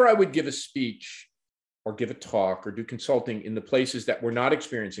 And whenever I would give a speech or give a talk or do consulting in the places that were not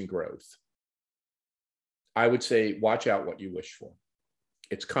experiencing growth, I would say, watch out what you wish for.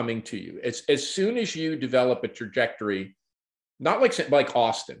 It's coming to you. As soon as you develop a trajectory, not like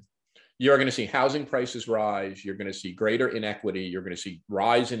Austin, you're going to see housing prices rise. You're going to see greater inequity. You're going to see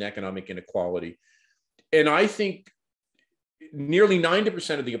rise in economic inequality. And I think nearly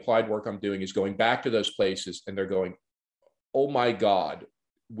 90% of the applied work I'm doing is going back to those places and they're going, oh my God,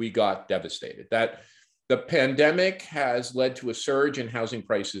 we got devastated. That the pandemic has led to a surge in housing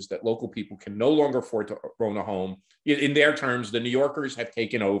prices that local people can no longer afford to own a home. In their terms, the New Yorkers have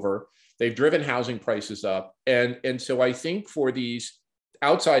taken over. They've driven housing prices up. And so I think for these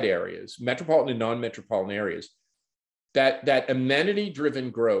outside areas, metropolitan and non-metropolitan areas, that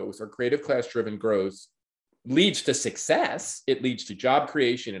amenity-driven growth or creative class-driven growth leads to success. It leads to job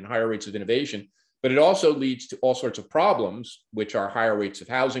creation and higher rates of innovation, but it also leads to all sorts of problems, which are higher rates of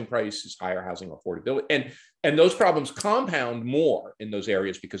housing prices, higher housing affordability. And those problems compound more in those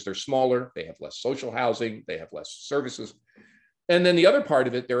areas because they're smaller, they have less social housing, they have less services. And then the other part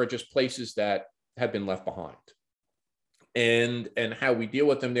of it, there are just places that have been left behind. And how we deal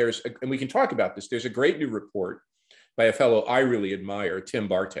with them, and we can talk about this, there's a great new report by a fellow I really admire, Tim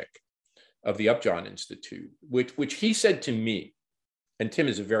Bartek of the Upjohn Institute, which he said to me, and Tim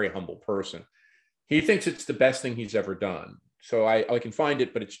is a very humble person, he thinks it's the best thing he's ever done. So I can find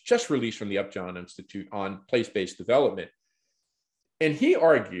it, but it's just released from the Upjohn Institute on place-based development. And he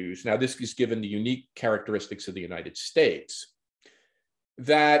argues, now this is given the unique characteristics of the United States,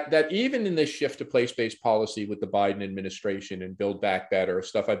 that even in this shift to place-based policy with the Biden administration and Build Back Better,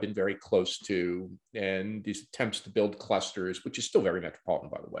 stuff I've been very close to, and these attempts to build clusters, which is still very metropolitan,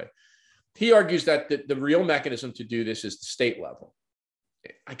 by the way, he argues that the real mechanism to do this is the state level.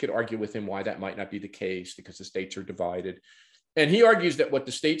 I could argue with him why that might not be the case, because the states are divided. And he argues that what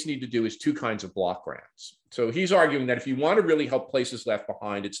the states need to do is two kinds of block grants. So he's arguing that if you want to really help places left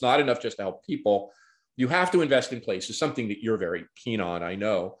behind, it's not enough just to help people. You have to invest in places, something that you're very keen on, I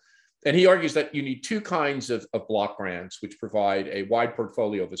know. And he argues that you need two kinds of block grants, which provide a wide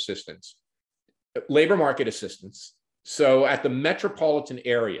portfolio of assistance. Labor market assistance. So at the metropolitan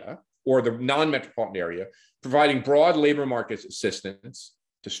area or the non-metropolitan area, providing broad labor market assistance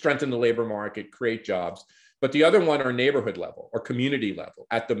to strengthen the labor market, create jobs. But the other one are neighborhood level or community level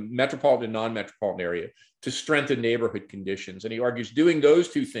at the metropolitan and non-metropolitan area to strengthen neighborhood conditions. And he argues doing those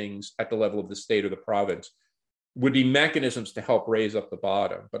two things at the level of the state or the province would be mechanisms to help raise up the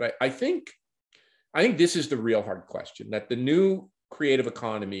bottom. But I think this is the real hard question, that the new creative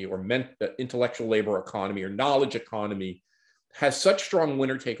economy or intellectual labor economy or knowledge economy has such strong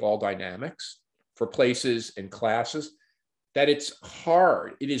winner-take-all dynamics for places and classes that it's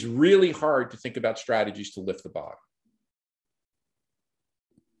hard. It is really hard to think about strategies to lift the bottom.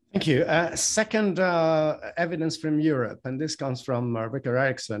 Thank you. Second evidence from Europe, and this comes from Rickard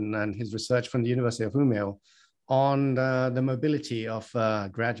Eriksson and his research from the University of Umeå on the mobility of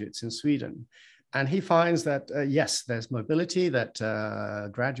graduates in Sweden. And he finds that, yes, there's mobility, that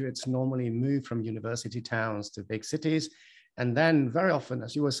graduates normally move from university towns to big cities. And then very often,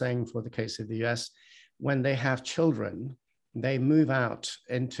 as you were saying for the case of the US, when they have children, they move out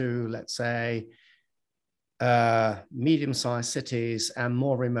into, let's say, medium-sized cities and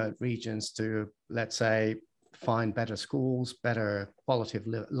more remote regions to, let's say, find better schools, better quality of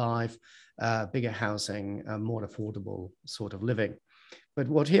life, bigger housing, more affordable sort of living. But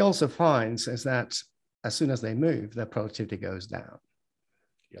what he also finds is that as soon as they move, their productivity goes down.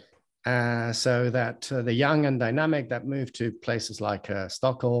 Yep. So that the young and dynamic that move to places like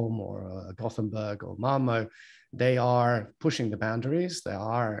Stockholm or Gothenburg or Malmö, they are pushing the boundaries. They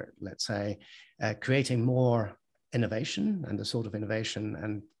are, let's say, creating more innovation and the sort of innovation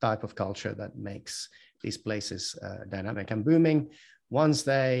and type of culture that makes these places dynamic and booming. Once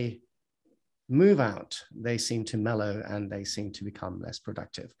they move out, they seem to mellow and they seem to become less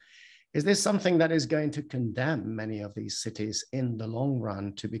productive. Is this something that is going to condemn many of these cities in the long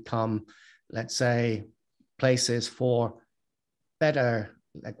run to become, let's say, places for better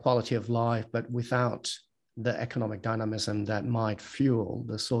quality of life, but without the economic dynamism that might fuel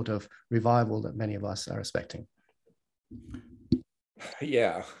the sort of revival that many of us are expecting?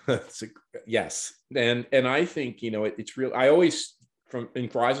 Yeah, yes. And I think, you know, it's real. I always, in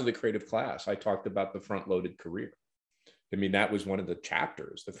Rise of the Creative Class, I talked about the front-loaded career. I mean, that was one of the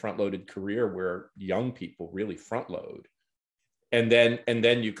chapters, the front-loaded career, where young people really front-load. And then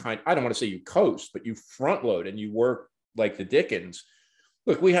you I don't want to say you coast, but you front-load and you work like the Dickens.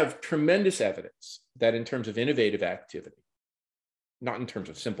 Look, we have tremendous evidence that in terms of innovative activity, not in terms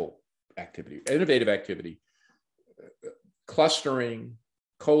of simple activity, innovative activity, clustering,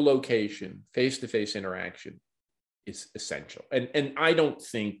 co-location, face-to-face interaction is essential. And I don't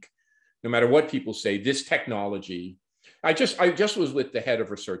think, no matter what people say, this technology, I just was with the head of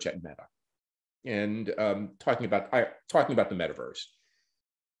research at Meta and talking about the metaverse.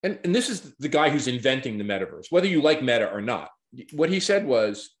 And this is the guy who's inventing the metaverse, whether you like Meta or not. What he said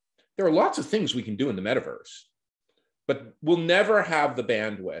was, there are lots of things we can do in the metaverse, but we'll never have the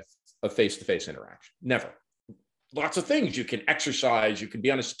bandwidth of face-to-face interaction. Never. Lots of things. You can exercise, you can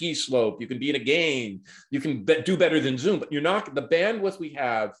be on a ski slope, you can be in a game, you can do better than Zoom, but you're not, the bandwidth we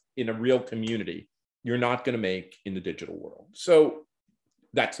have in a real community, you're not going to make in the digital world. So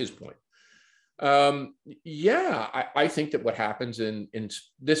that's his point. Yeah, I think that what happens in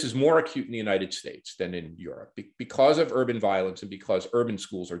this is more acute in the United States than in Europe because of urban violence and because urban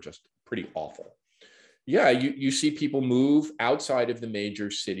schools are just pretty awful. Yeah, you see people move outside of the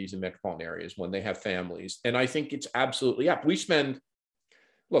major cities and metropolitan areas when they have families. And I think it's absolutely up.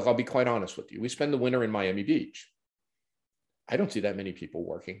 Look, I'll be quite honest with you. We spend the winter in Miami Beach. I don't see that many people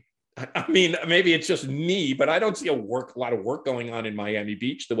working. I mean, maybe it's just me, but I don't see a lot of work going on in Miami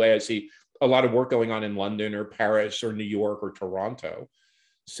Beach the way I see a lot of work going on in London or Paris or New York or Toronto.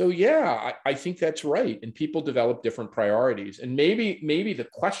 So yeah, I think that's right. And people develop different priorities. And maybe the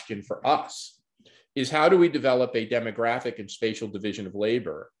question for us is, how do we develop a demographic and spatial division of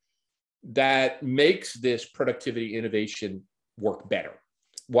labor that makes this productivity innovation work better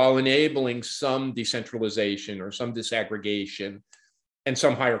while enabling some decentralization or some disaggregation and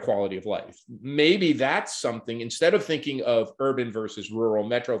some higher quality of life? Maybe that's something, instead of thinking of urban versus rural,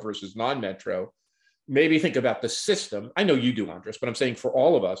 metro versus non-metro, maybe think about the system. I know you do, Andres, but I'm saying for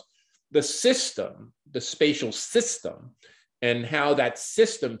all of us, the system, the spatial system, and how that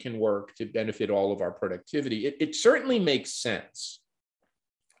system can work to benefit all of our productivity. It certainly makes sense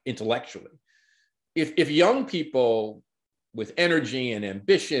intellectually. If young people with energy and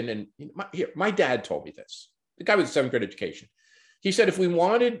ambition, and my dad told me this, the guy with a 7th grade education, he said, if we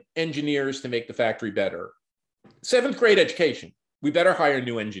wanted engineers to make the factory better, 7th grade education, we better hire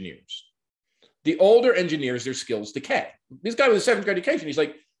new engineers. The older engineers, their skills decay. This guy with a 7th grade education, he's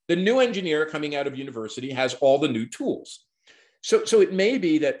like, the new engineer coming out of university has all the new tools. So it may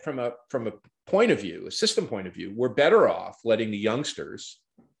be that from a point of view, a system point of view, we're better off letting the youngsters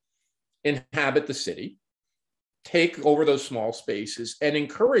inhabit the city, take over those small spaces, and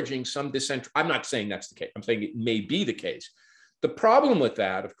encouraging some I'm not saying that's the case. I'm saying it may be the case. The problem with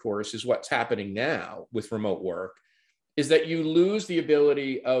that, of course, is what's happening now with remote work, is that you lose the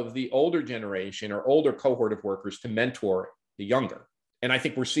ability of the older generation or older cohort of workers to mentor the younger. And I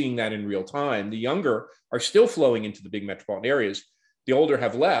think we're seeing that in real time. The younger are still flowing into the big metropolitan areas. The older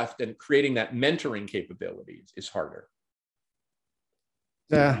have left, and creating that mentoring capability is harder.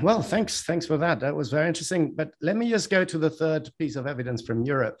 Well, thanks for that. That was very interesting. But let me just go to the third piece of evidence from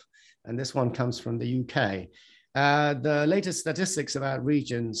Europe. And this one comes from the UK. The latest statistics about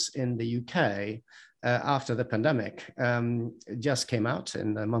regions in the UK after the pandemic just came out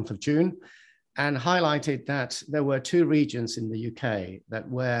in the month of June and highlighted that there were 2 regions in the UK that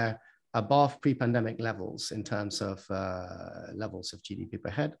were above pre-pandemic levels in terms of levels of GDP per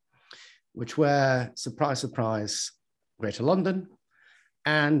head, which were, surprise, surprise, Greater London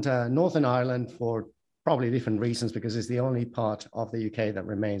and Northern Ireland, for probably different reasons, because it's the only part of the UK that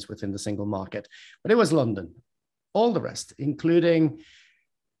remains within the single market. But it was London. All the rest, including,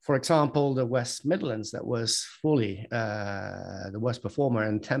 for example, the West Midlands, that was fully the worst performer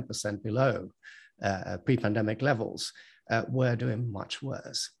and 10% below pre-pandemic levels, were doing much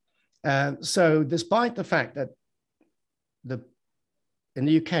worse. So despite the fact that in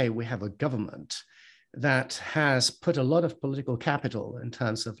the UK, we have a government that has put a lot of political capital in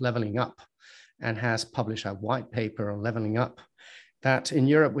terms of leveling up and has published a white paper on leveling up, that in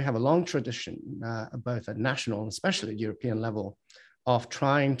Europe, we have a long tradition, both at national and especially European level, of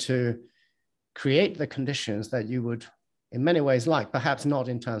trying to create the conditions that you would in many ways like, perhaps not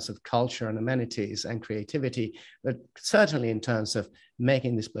in terms of culture and amenities and creativity, but certainly in terms of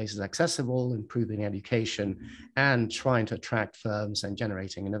making these places accessible, improving education, and trying to attract firms and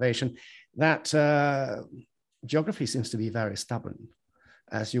generating innovation. That geography seems to be very stubborn,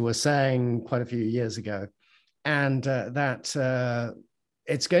 as you were saying quite a few years ago, and that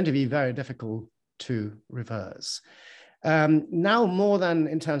it's going to be very difficult to reverse. Now more than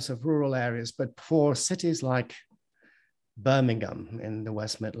in terms of rural areas, but for cities like Birmingham in the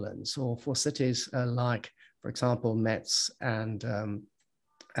West Midlands, or for cities like, for example, Metz and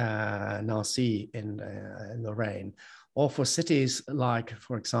Nancy in Lorraine, or for cities like,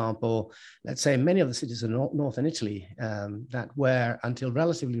 for example, let's say many of the cities in northern Italy that were until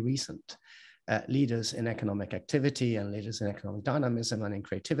relatively recent leaders in economic activity and leaders in economic dynamism and in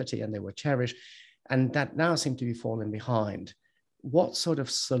creativity, and they were cherished, and that now seem to be falling behind. What sort of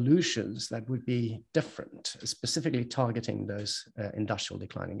solutions that would be different, specifically targeting those industrial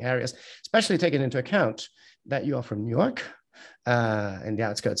declining areas, especially taking into account that you are from New York, in the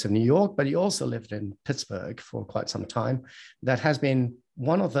outskirts of New York, but you also lived in Pittsburgh for quite some time. That has been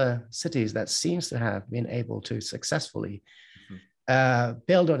one of the cities that seems to have been able to successfully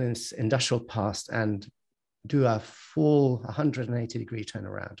build on its industrial past and do a full 180-degree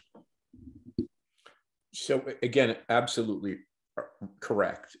turnaround. So again, absolutely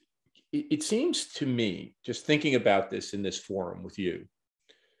correct. It seems to me, just thinking about this in this forum with you,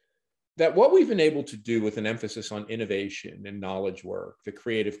 that what we've been able to do with an emphasis on innovation and knowledge work, the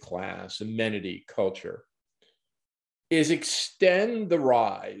creative class, amenity, culture, is extend the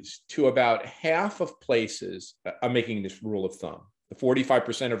rise to about half of places. I'm making this rule of thumb, the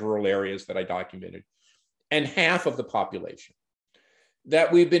 45% of rural areas that I documented, and half of the population,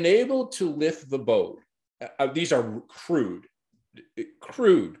 that we've been able to lift the boat. These are crude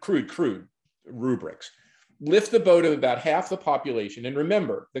rubrics. Lift the boat of about half the population. And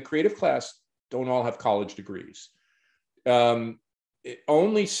remember, the creative class don't all have college degrees.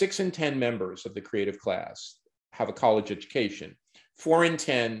 Only 6 in 10 members of the creative class have a college education. 4 in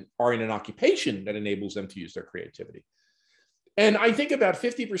 10 are in an occupation that enables them to use their creativity. And I think about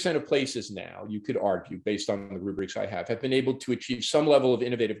 50% of places now, you could argue, based on the rubrics I have been able to achieve some level of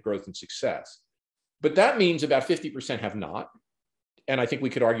innovative growth and success. But that means about 50% have not. And I think we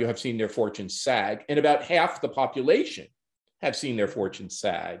could argue have seen their fortunes sag, and about half the population have seen their fortunes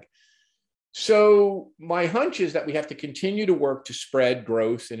sag. So my hunch is that we have to continue to work to spread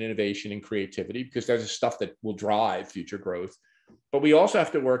growth and innovation and creativity, because there's stuff that will drive future growth. but we also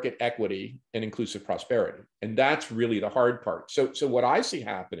have to work at equity and inclusive prosperity. And that's really the hard part. So what I see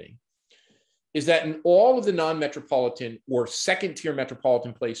happening is that in all of the non-metropolitan or second-tier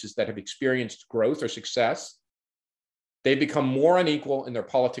metropolitan places that have experienced growth or success, they become more unequal and their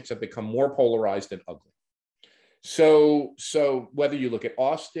politics have become more polarized and ugly. So whether you look at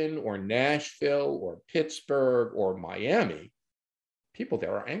Austin or Nashville or Pittsburgh or Miami, people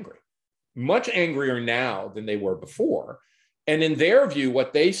there are angry, much angrier now than they were before. And in their view,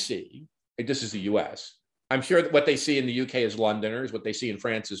 what they see, this is the US, I'm sure that what they see in the UK is Londoners, what they see in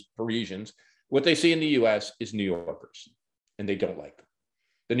France is Parisians, what they see in the US is New Yorkers, and they don't like them.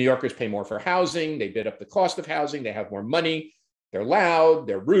 The New Yorkers pay more for housing, they bid up the cost of housing, they have more money, they're loud,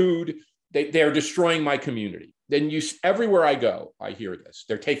 they're rude, they're destroying my community. Then everywhere I go, I hear this.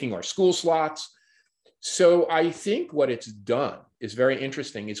 They're taking our school slots. So I think what it's done is very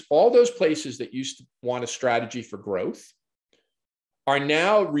interesting, is all those places that used to want a strategy for growth are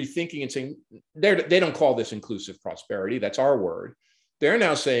now rethinking and saying, they don't call this inclusive prosperity, that's our word. They're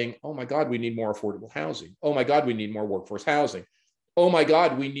now saying, oh my God, we need more affordable housing. Oh my God, we need more workforce housing. Oh my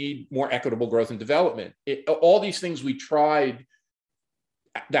God, we need more equitable growth and development. All these things we tried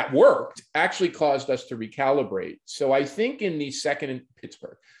that worked actually caused us to recalibrate. So I think in the second in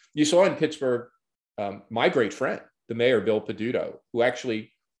Pittsburgh, you saw in Pittsburgh, my great friend, the mayor, Bill Peduto, who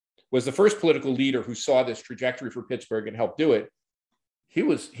actually was the first political leader who saw this trajectory for Pittsburgh and helped do it.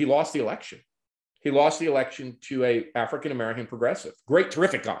 He lost the election. He lost the election to a African-American progressive,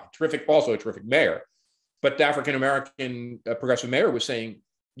 terrific guy, also a terrific mayor. But the African-American progressive mayor was saying,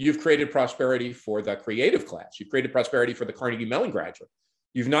 you've created prosperity for the creative class. You've created prosperity for the Carnegie Mellon graduate.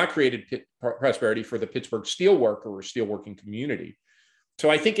 You've not created prosperity for the Pittsburgh steelworker or steelworking community. So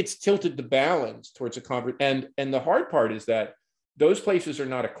I think it's tilted the balance towards a convert. And the hard part is that those places are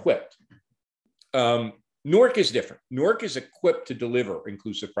not equipped. Newark is different. Newark is equipped to deliver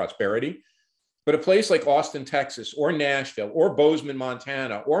inclusive prosperity. But a place like Austin, Texas, or Nashville, or Bozeman,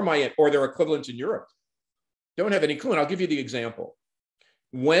 Montana, or their equivalents in Europe don't have any clue. And I'll give you the example.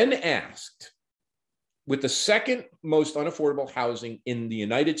 When asked, with the second most unaffordable housing in the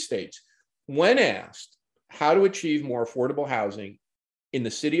United States, when asked how to achieve more affordable housing in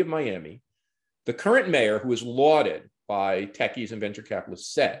the city of Miami, the current mayor, who is lauded by techies and venture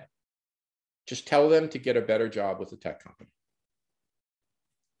capitalists, said, just tell them to get a better job with a tech company.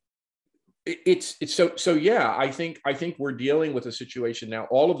 It's so yeah, I think we're dealing with a situation now,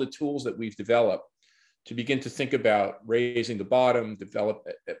 all of the tools that we've developed to begin to think about raising the bottom,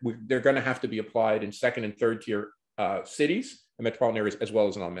 they're going to have to be applied in second and third tier cities and metropolitan areas, as well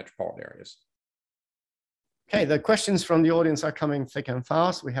as non-metropolitan areas. Okay, the questions from the audience are coming thick and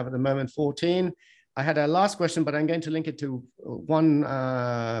fast. We have at the moment 14. I had a last question, but I'm going to link it to one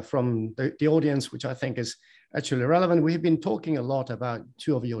from the audience, which I think is actually relevant. We have been talking a lot about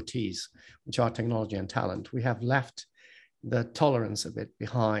two of your T's, which are technology and talent. We have left the tolerance a bit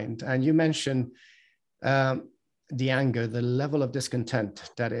behind. And you mentioned the anger, the level of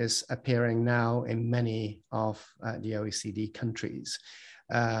discontent that is appearing now in many of the OECD countries.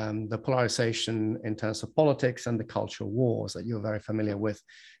 The polarization in terms of politics and the cultural wars that you're very familiar with,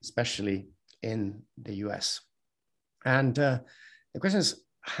 especially in the US. And the question is,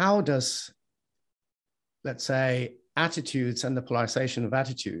 how does, let's say, attitudes and the polarization of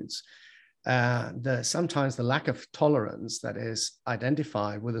attitudes, sometimes the lack of tolerance that is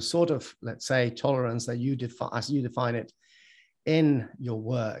identified with a sort of, let's say, tolerance that you define as you define it in your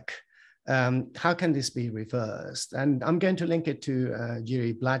work, how can this be reversed? And I'm going to link it to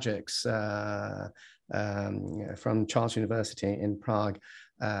Jiří Blajek's from Charles University in Prague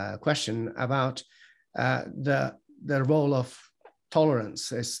question about the role of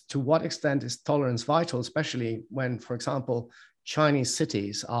tolerance. Is to what extent is tolerance vital, especially when, for example, Chinese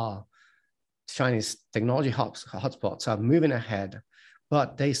cities are, Chinese technology hotspots are moving ahead,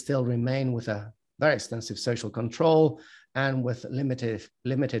 but they still remain with a very extensive social control and with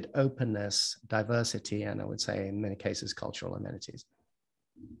limited openness, diversity, and I would say in many cases, cultural amenities.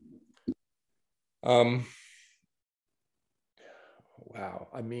 Wow.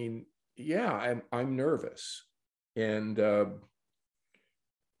 I mean, yeah, I'm nervous. And,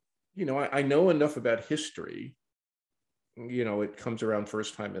 you know, I know enough about history. You know, it comes around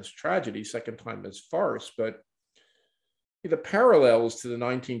first time as tragedy, second time as farce, but the parallels to the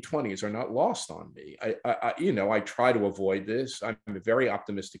 1920s are not lost on me. You know, I try to avoid this. I'm a very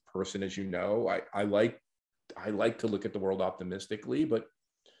optimistic person, as you know. I like to look at the world optimistically, but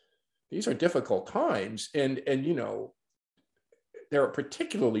these are difficult times. And you know, they're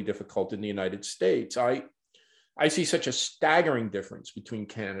particularly difficult in the United States. I see such a staggering difference between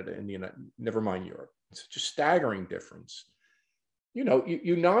Canada and the United, never mind Europe, such a staggering difference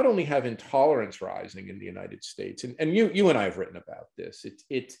you not only have intolerance rising in the United States, and you and I have written about this,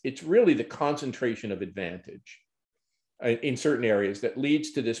 it's really the concentration of advantage in certain areas that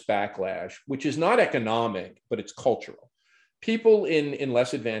leads to this backlash, which is not economic, but it's cultural. People in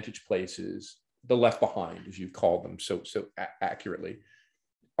less advantaged places, the left behind, as you've called them so accurately,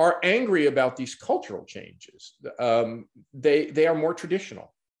 are angry about these cultural changes. They are more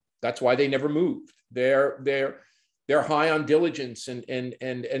traditional. That's why they never moved. They're high on diligence and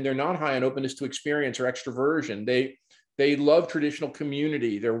they're not high on openness to experience or extroversion. They love traditional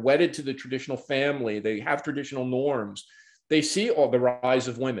community. They're wedded to the traditional family. They have traditional norms. They see all the rise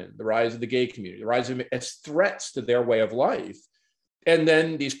of women, the rise of the gay community, the rise of as threats to their way of life. And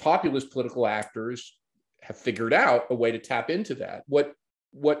then these populist political actors have figured out a way to tap into that. What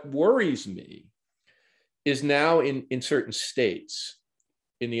worries me is now in certain states,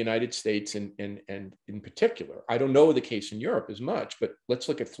 in the United States and in particular, I don't know the case in Europe as much, but let's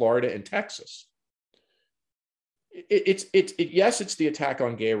look at Florida and Texas. Yes, it's the attack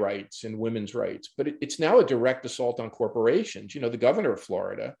on gay rights and women's rights, but it's now a direct assault on corporations. The governor of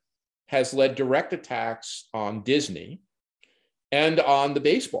Florida has led direct attacks on Disney and on the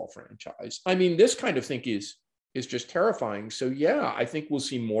baseball franchise. I mean, this kind of thing is just terrifying. So yeah, I think we'll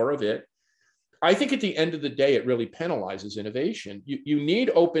see more of it. I think at the end of the day, it really penalizes innovation. You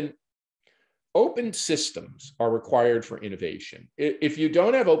need open systems are required for innovation. If you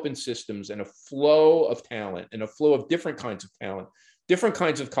don't have open systems and a flow of talent and a flow of different kinds of talent, different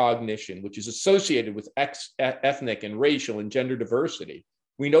kinds of cognition, which is associated with ethnic and racial and gender diversity,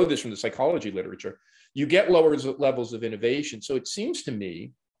 we know this from the psychology literature, you get lower levels of innovation. So it seems to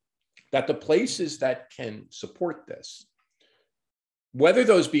me that the places that can support this, whether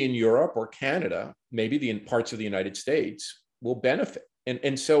those be in Europe or Canada, maybe in parts of the United States, will benefit.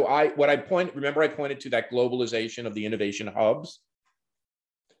 And so I pointed to that globalization of the innovation hubs.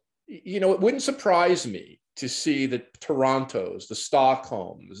 It wouldn't surprise me to see the Torontos, the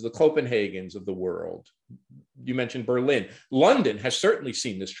Stockholms, the Copenhagens of the world. You mentioned Berlin. London has certainly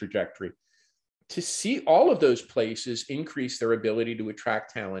seen this trajectory. To see all of those places increase their ability to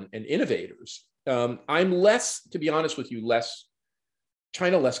attract talent and innovators. I'm less, to be honest with you,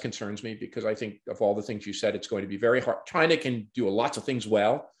 China less concerns me, because I think of all the things you said, it's going to be very hard. China can do lots of things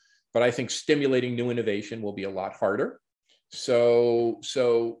well, but I think stimulating new innovation will be a lot harder. So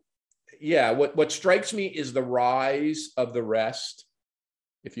yeah, what strikes me is the rise of the rest,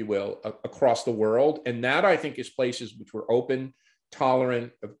 if you will, across the world. And that, I think, is places which were open,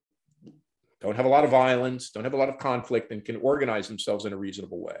 tolerant, don't have a lot of violence, don't have a lot of conflict, and can organize themselves in a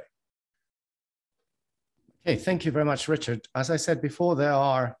reasonable way. Okay, thank you very much, Richard. As I said before, there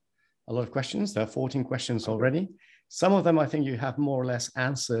are a lot of questions. There are 14 questions already. Some of them I think you have more or less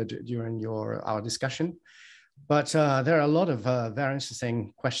answered during our discussion, but there are a lot of very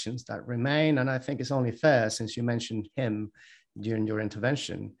interesting questions that remain. And I think it's only fair, since you mentioned him during your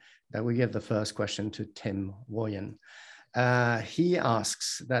intervention, that we give the first question to Tim Woyen. He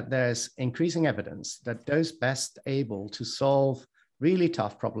asks that there's increasing evidence that those best able to solve really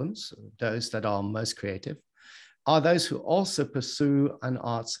tough problems, those that are most creative, are those who also pursue an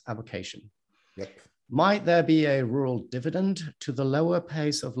arts avocation. Yep. Might there be a rural dividend to the lower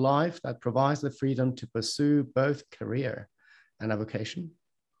pace of life that provides the freedom to pursue both career and avocation?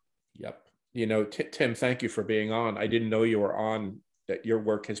 Yep. Tim, thank you for being on. I didn't know you were on, that your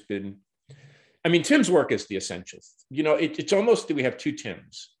work has been, Tim's work is the essentials. It's almost that we have two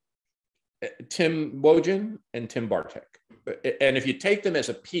Tims, Tim Woyen and Tim Bartek. And if you take them as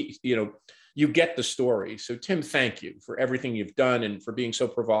a piece, you get the story. So Tim, thank you for everything you've done and for being so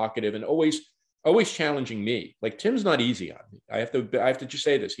provocative and always challenging me. Like, Tim's not easy on me. I have to just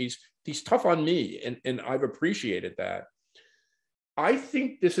say this. He's tough on me, and I've appreciated that. I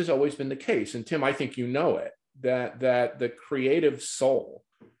think this has always been the case. And Tim, I think you know it, that the creative soul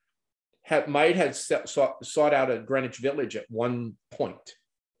might have sought out a Greenwich Village at one point,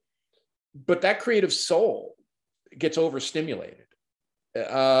 but that creative soul gets overstimulated.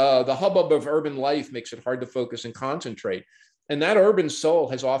 The hubbub of urban life makes it hard to focus and concentrate. And that urban soul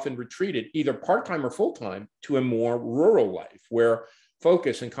has often retreated, either part-time or full-time, to a more rural life where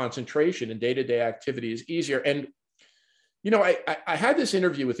focus and concentration and day-to-day activity is easier. And, I had this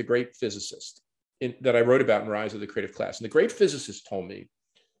interview with a great physicist that I wrote about in Rise of the Creative Class. And the great physicist told me,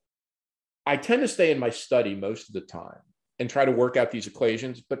 I tend to stay in my study most of the time and try to work out these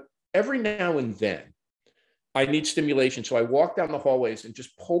equations, but every now and then, I need stimulation. So I walk down the hallways and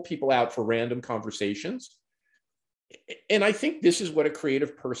just pull people out for random conversations. And I think this is what a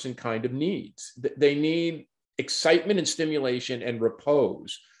creative person kind of needs. They need excitement and stimulation and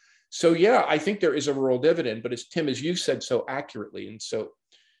repose So yeah, I think there is a rural dividend, but as Tim, as you said so accurately, and so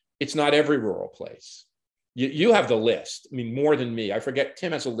it's not every rural place. You have the list. I mean, more than me. I forget,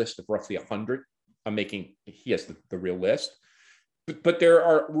 Tim has a list of roughly 100. He has the real list. But there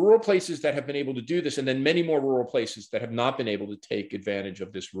are rural places that have been able to do this, and then many more rural places that have not been able to take advantage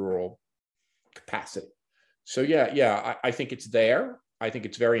of this rural capacity. So yeah, I think it's there. I think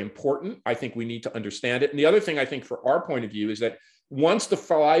it's very important. I think we need to understand it. And the other thing I think for our point of view is that once the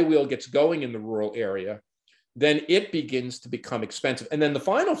flywheel gets going in the rural area, then it begins to become expensive. And then the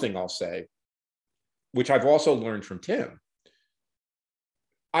final thing I'll say, which I've also learned from Tim,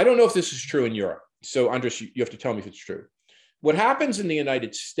 I don't know if this is true in Europe. So Andres, you have to tell me if it's true. What happens in the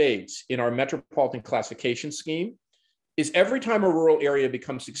United States in our metropolitan classification scheme is every time a rural area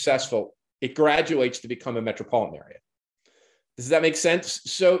becomes successful, it graduates to become a metropolitan area. Does that make sense?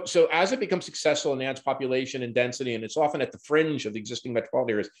 So as it becomes successful and adds population and density, and it's often at the fringe of the existing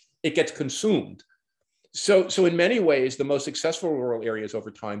metropolitan areas, it gets consumed. So in many ways, the most successful rural areas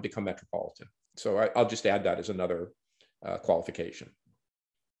over time become metropolitan. So I'll just add that as another qualification.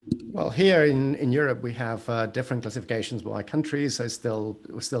 Well, here in Europe, we have different classifications by countries. So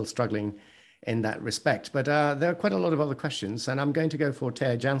we're still struggling in that respect. But there are quite a lot of other questions. And I'm going to go for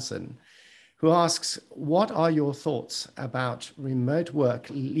Ter Jansen, who asks, what are your thoughts about remote work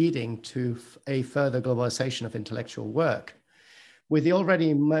leading to a further globalization of intellectual work, with the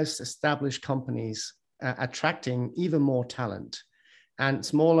already most established companies attracting even more talent, and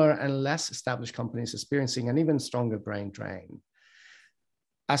smaller and less established companies experiencing an even stronger brain drain?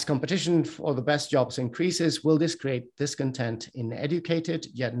 As competition for the best jobs increases, will this create discontent in educated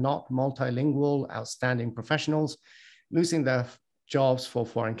yet not multilingual, outstanding professionals losing their jobs for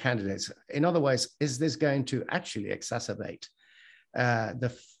foreign candidates? In other words, is this going to actually exacerbate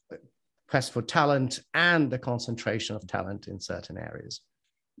the quest for talent and the concentration of talent in certain areas?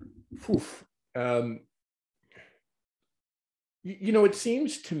 It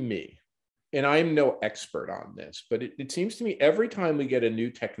seems to me, and I'm no expert on this, but it seems to me every time we get a new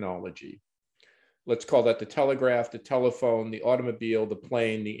technology, let's call that the telegraph, the telephone, the automobile, the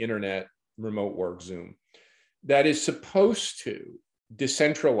plane, the internet, remote work, Zoom, that is supposed to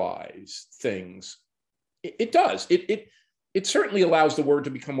decentralize things, it does. It certainly allows the word to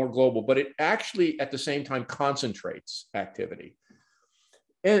become more global, but it actually at the same time concentrates activity.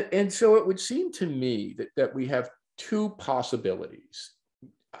 And so it would seem to me that we have two possibilities.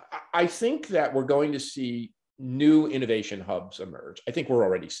 I think that we're going to see new innovation hubs emerge. I think we're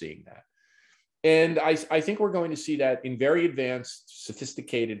already seeing that. And I think we're going to see that in very advanced,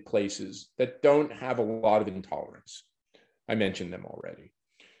 sophisticated places that don't have a lot of intolerance. I mentioned them already.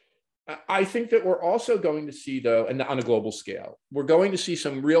 I think that we're also going to see, though, and on a global scale, we're going to see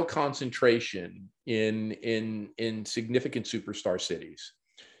some real concentration in significant superstar cities.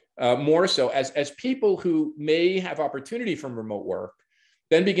 More so as people who may have opportunity from remote work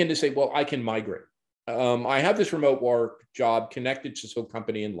then begin to say, well, I can migrate. I have this remote work job connected to some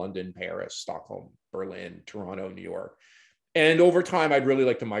company in London, Paris, Stockholm, Berlin, Toronto, New York. And over time, I'd really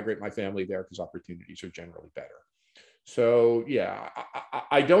like to migrate my family there because opportunities are generally better. So yeah,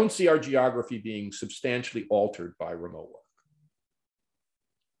 I don't see our geography being substantially altered by remote work.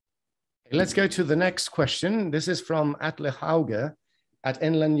 Let's go to the next question. This is from Atle Hauge at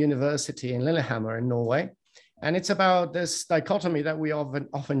Inland University in Lillehammer in Norway. And it's about this dichotomy that we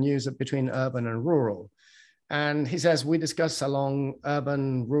often use between urban and rural. And he says, we discuss along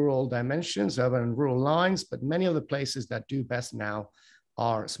urban-rural dimensions, urban and rural lines, but many of the places that do best now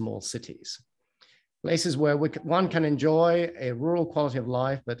are small cities. Places where one can enjoy a rural quality of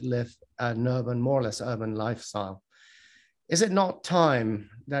life, but live an urban, more or less urban lifestyle. Is it not time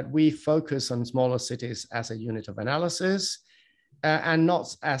that we focus on smaller cities as a unit of analysis and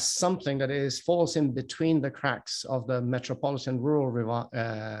not as something that falls in between the cracks of the metropolitan-rural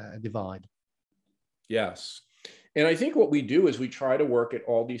divide? Yes. And I think what we do is we try to work at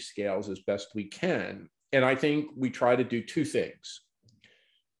all these scales as best we can. And I think we try to do two things.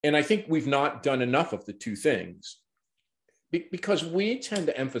 And I think we've not done enough of the two things because we tend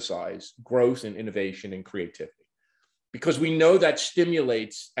to emphasize growth and innovation and creativity because we know that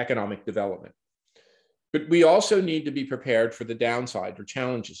stimulates economic development. But we also need to be prepared for the downside or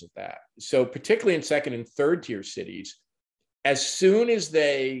challenges of that. So particularly in second and third tier cities, as soon as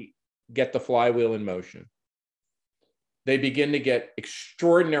they get the flywheel in motion, they begin to get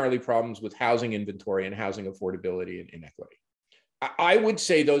extraordinarily problems with housing inventory and housing affordability and inequity. I would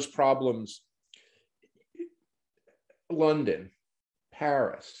say those problems, London,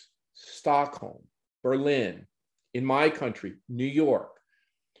 Paris, Stockholm, Berlin, in my country, New York,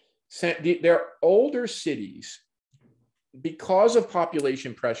 they're older cities because of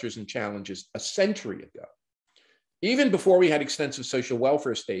population pressures and challenges a century ago, even before we had extensive social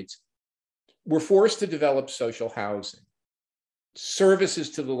welfare states, we're forced to develop social housing, services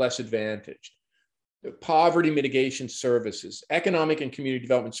to the less advantaged, poverty mitigation services, economic and community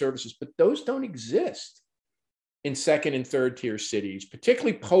development services, but those don't exist in second and third tier cities,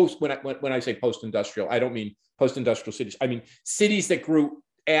 particularly when I say post-industrial, I don't mean post-industrial cities. I mean cities that grew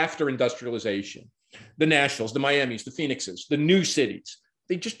after industrialization, the Nashvilles, the Miamis, the Phoenixes, the new cities.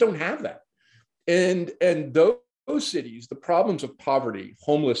 They just don't have that. And those cities, the problems of poverty,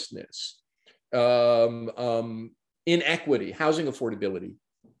 homelessness, inequity, housing affordability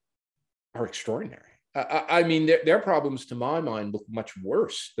are extraordinary. I mean, their problems, to my mind, look much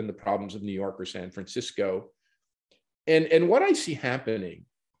worse than the problems of New York or San Francisco. And what I see happening,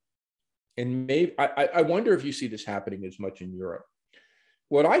 and maybe I wonder if you see this happening as much in Europe.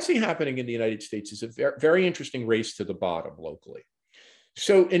 What I see happening in the United States is a very interesting race to the bottom locally.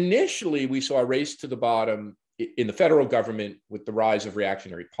 So initially, we saw a race to the bottom in the federal government with the rise of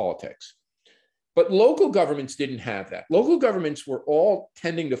reactionary politics. But local governments didn't have that. Local governments were all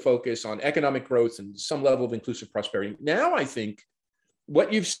tending to focus on economic growth and some level of inclusive prosperity. Now, I think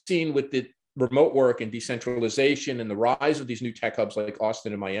what you've seen with the remote work and decentralization and the rise of these new tech hubs like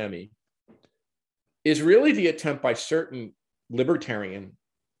Austin and Miami is really the attempt by certain libertarian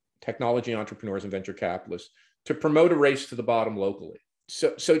technology entrepreneurs and venture capitalists to promote a race to the bottom locally.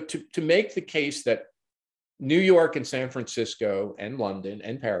 So to make the case that New York and San Francisco and London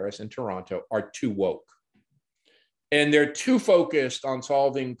and Paris and Toronto are too woke. And they're too focused on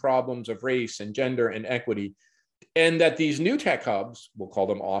solving problems of race and gender and equity. And that these new tech hubs, we'll call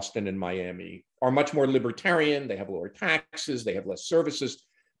them Austin and Miami, are much more libertarian. They have lower taxes, they have less services.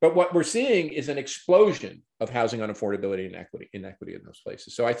 But what we're seeing is an explosion of housing unaffordability and inequity in those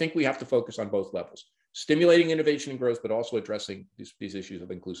places. So I think we have to focus on both levels, stimulating innovation and growth, but also addressing these issues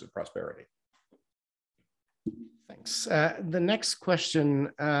of inclusive prosperity. Thanks. The next question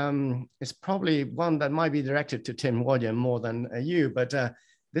is probably one that might be directed to Tim William more than you, but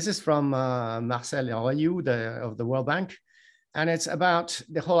this is from Marcel Royou of the World Bank. And it's about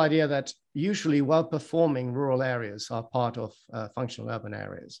the whole idea that usually well-performing rural areas are part of functional urban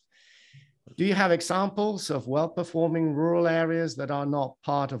areas. Do you have examples of well-performing rural areas that are not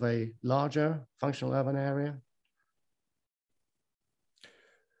part of a larger functional urban area?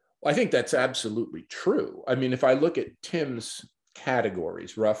 Well, I think that's absolutely true. I mean, if I look at Tim's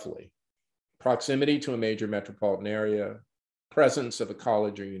categories roughly, proximity to a major metropolitan area, presence of a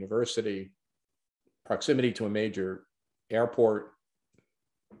college or university, proximity to a major airport,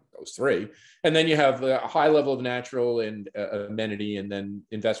 those three. And then you have a high level of natural and amenity, and then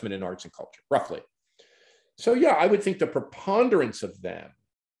investment in arts and culture, roughly. So yeah, I would think the preponderance of them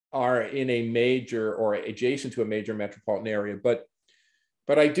are in a major or adjacent to a major metropolitan area. But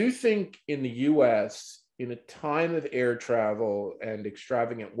I do think in the US, in a time of air travel and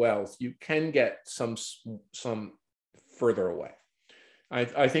extravagant wealth, you can get some further away.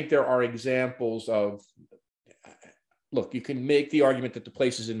 I think there are examples of, look, you can make the argument that the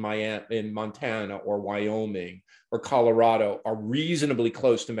places in Montana or Wyoming or Colorado are reasonably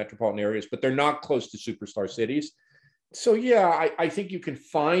close to metropolitan areas, but they're not close to superstar cities. So yeah, I think you can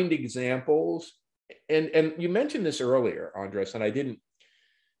find examples. And you mentioned this earlier, Andres, and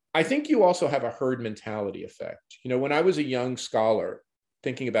I think you also have a herd mentality effect. You know, when I was a young scholar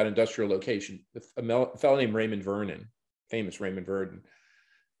thinking about industrial location, a fellow named Raymond Vernon, famous Raymond Vernon,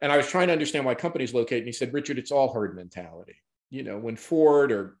 and I was trying to understand why companies locate, and he said, Richard, it's all herd mentality. You know, when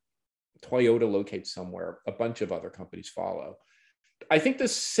Ford or Toyota locates somewhere, a bunch of other companies follow. I think the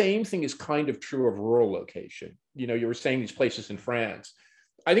same thing is kind of true of rural location. You know, you were saying these places in France.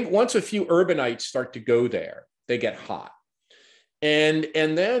 I think once a few urbanites start to go there, they get hot. And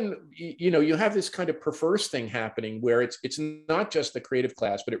then, you know, you have this kind of perverse thing happening where it's not just the creative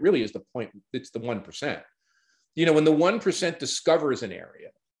class, but it really is the point, it's the 1%. You know, when the 1% discovers an area,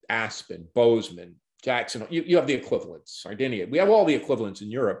 Aspen, Bozeman, Jackson, you have the equivalents, Sardinia, we have all the equivalents in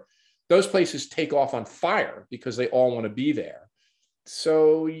Europe. Those places take off on fire because they all want to be there.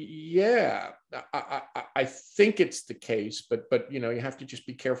 So yeah, I think it's the case, but you know, you have to just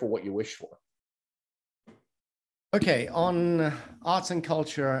be careful what you wish for. Okay, on arts and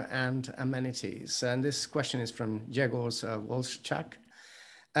culture and amenities, and this question is from Jegors Wolszczak.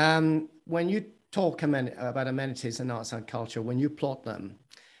 When you talk about amenities and arts and culture, when you plot them,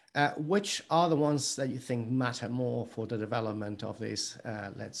 which are the ones that you think matter more for the development of these,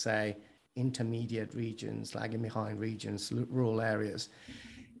 let's say, intermediate regions, lagging behind regions, rural areas?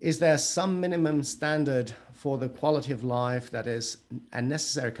 Is there some minimum standard for the quality of life that is a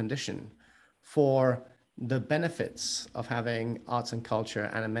necessary condition for the benefits of having arts and culture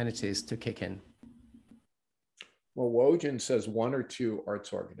and amenities to kick in? Well, Wojan says 1 or 2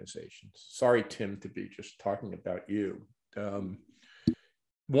 arts organizations. Sorry, Tim, to be just talking about you. 1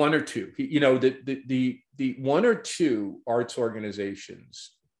 or 2. You know, the 1 or 2 arts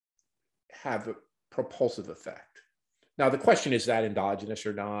organizations have a propulsive effect. Now, the question is that endogenous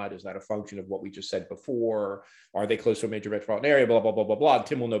or not? Is that a function of what we just said before? Are they close to a major metropolitan area? Blah, blah, blah, blah, blah.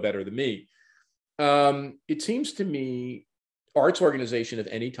 Tim will know better than me. It seems to me arts organization of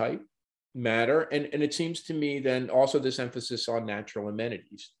any type matter. And it seems to me then also this emphasis on natural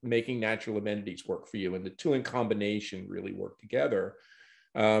amenities, making natural amenities work for you. And the two in combination really work together.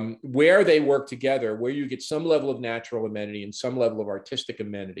 Where they work together, where you get some level of natural amenity and some level of artistic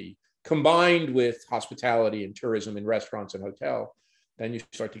amenity, combined with hospitality and tourism and restaurants and hotel, then you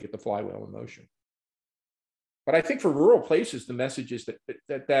start to get the flywheel in motion. But I think for rural places, the message is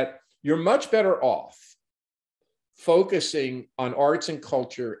that you're much better off focusing on arts and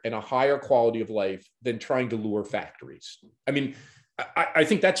culture and a higher quality of life than trying to lure factories. I mean, I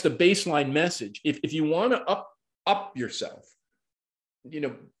think that's the baseline message. If you want to up yourself, you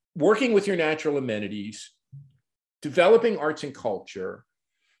know, working with your natural amenities, developing arts and culture,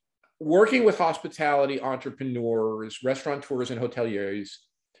 working with hospitality entrepreneurs, restaurateurs, and hoteliers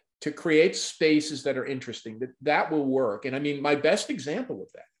to create spaces that are interesting, that will work. And I mean, my best example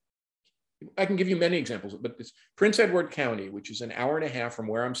of that, I can give you many examples, but it's Prince Edward County, which is an hour and a half from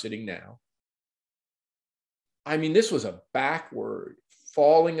where I'm sitting now. I mean, this was a backward,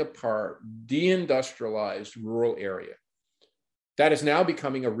 falling apart, deindustrialized rural area that is now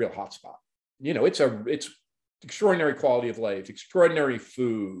becoming a real hotspot. You know, it's extraordinary quality of life, extraordinary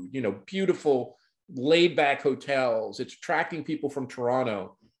food, you know, beautiful laid back hotels. It's attracting people from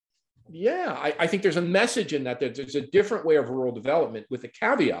Toronto. Yeah, I think there's a message in that there's a different way of rural development, with a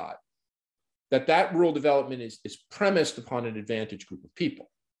caveat that rural development is premised upon an advantaged group of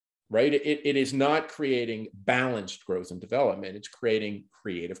people, right? It is not creating balanced growth and development. It's creating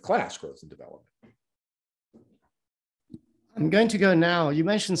creative class growth and development. I'm going to go now. You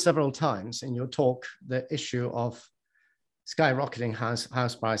mentioned several times in your talk the issue of skyrocketing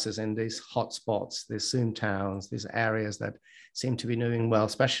house prices in these hotspots, these Zoom towns, these areas that seem to be doing well,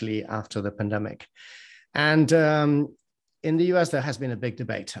 especially after the pandemic. And in the US, there has been a big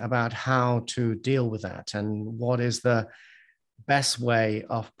debate about how to deal with that and what is the best way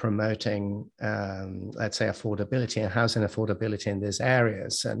of promoting, let's say, affordability and housing affordability in these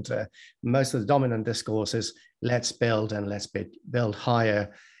areas. And most of the dominant discourse is let's build and let's build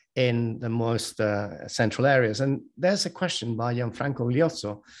higher in the most central areas. And there's a question by Gianfranco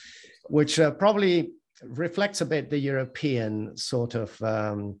Liozzo, which probably reflects a bit the European sort of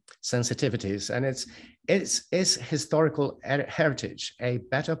sensitivities. And it's historical heritage a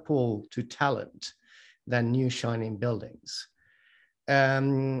better pull to talent than new shining buildings?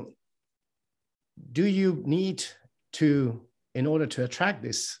 Do you need to, in order to attract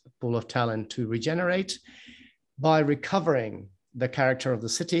this pool of talent, to regenerate by recovering the character of the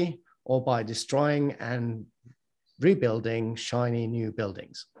city, or by destroying and rebuilding shiny new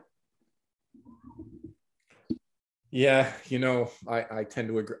buildings? Yeah, you know, I tend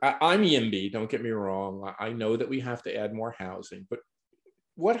to agree. I'm EMB, don't get me wrong. I know that we have to add more housing, but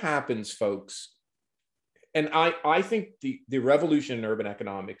what happens, folks, and I think the revolution in urban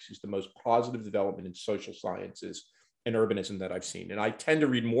economics is the most positive development in social sciences and urbanism that I've seen. And I tend to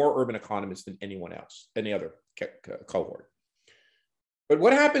read more urban economists than anyone else, any other cohort. But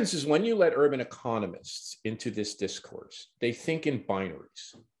what happens is when you let urban economists into this discourse, they think in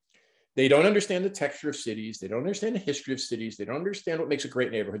binaries. They don't understand the texture of cities. They don't understand the history of cities. They don't understand what makes a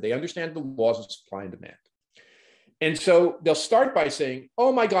great neighborhood. They understand the laws of supply and demand. And so they'll start by saying,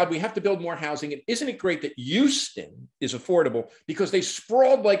 oh my God, we have to build more housing. And isn't it great that Houston is affordable because they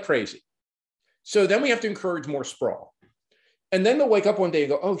sprawled like crazy? So then we have to encourage more sprawl. And then they'll wake up one day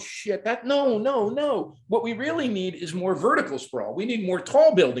and go, oh shit, no. What we really need is more vertical sprawl. We need more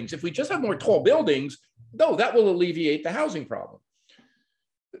tall buildings. If we just have more tall buildings, no, that will alleviate the housing problem.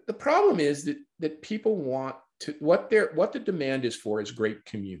 The problem is that people want to, what the demand is for is great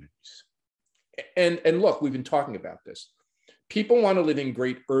communities. And look, we've been talking about this. People want to live in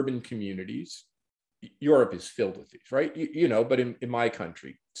great urban communities. Europe is filled with these, right? You know, but in my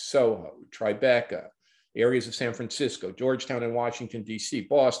country, Soho, Tribeca, areas of San Francisco, Georgetown in Washington, D.C.,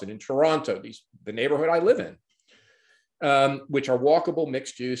 Boston, and Toronto, the neighborhood I live in, which are walkable,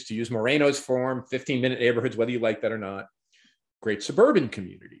 mixed use, to use Moreno's form, 15-minute neighborhoods, whether you like that or not. Great suburban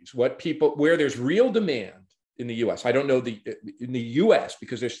communities, where there's real demand in the US. I don't know in the US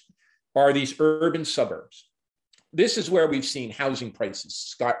because are these urban suburbs. This is where we've seen housing prices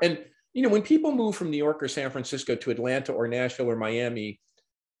sky. And You know, when people move from New York or San Francisco to Atlanta or Nashville or Miami,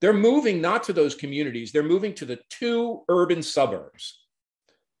 they're moving not to those communities, they're moving to the two urban suburbs.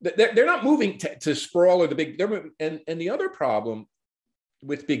 They're not moving to sprawl or the big, and the other problem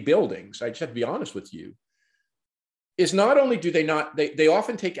with big buildings, I just have to be honest with you, is not only do they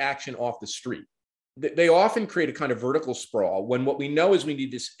often take action off the street. They often create a kind of vertical sprawl when what we know is we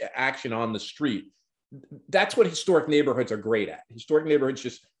need this action on the street. That's what historic neighborhoods are great at. Historic neighborhoods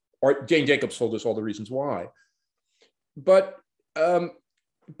just, or Jane Jacobs told us all the reasons why. But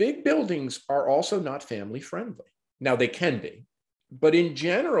big buildings are also not family friendly. Now they can be, but in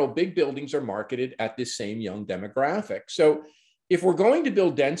general, big buildings are marketed at this same young demographic. So if we're going to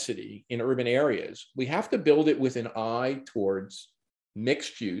build density in urban areas, we have to build it with an eye towards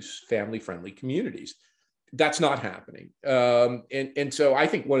mixed use, family friendly communities. That's not happening. And so I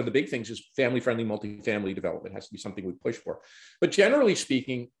think one of the big things is family friendly multifamily development has to be something we push for. But generally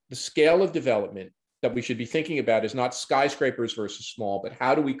speaking, the scale of development that we should be thinking about is not skyscrapers versus small, but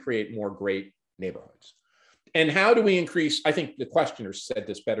how do we create more great neighborhoods? And how do we increase, I think the questioner said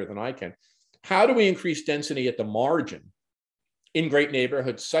this better than I can, how do we increase density at the margin in great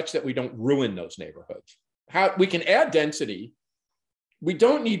neighborhoods such that we don't ruin those neighborhoods? How we can add density. We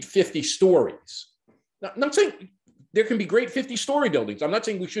don't need 50 stories. I'm not saying there can be great 50-story buildings. I'm not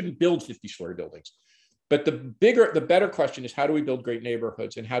saying we shouldn't build 50-story buildings. But the better question is how do we build great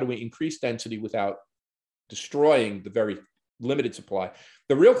neighborhoods and how do we increase density without destroying the very limited supply?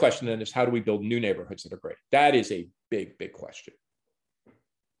 The real question then is how do we build new neighborhoods that are great? That is a big, big question.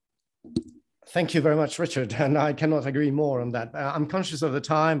 Thank you very much, Richard. And I cannot agree more on that. I'm conscious of the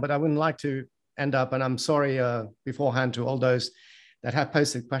time, but I wouldn't like to end up, and I'm sorry beforehand to all those that have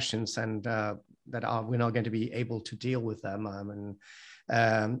posted questions and we're not going to be able to deal with them.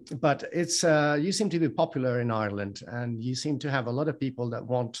 But it's you seem to be popular in Ireland, and you seem to have a lot of people that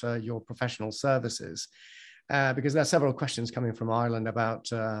want your professional services, because there are several questions coming from Ireland about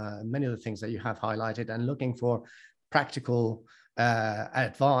many of the things that you have highlighted and looking for practical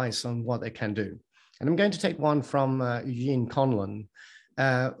advice on what they can do. And I'm going to take one from Eugene Conlon,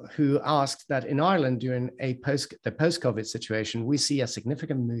 who asked that in Ireland during the post-COVID situation, we see a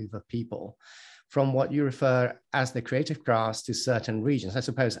significant move of people from what you refer as the creative class to certain regions, I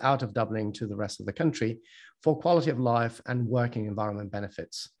suppose out of Dublin to the rest of the country, for quality of life and working environment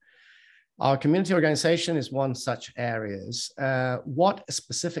benefits. Our community organization is one such areas. What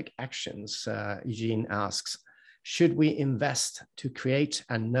specific actions, Eugene asks, should we invest to create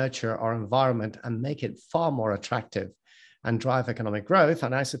and nurture our environment and make it far more attractive and drive economic growth?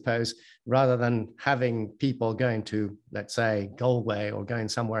 And I suppose rather than having people going to, let's say, Galway or going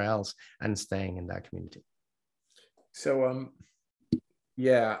somewhere else and staying in that community. So,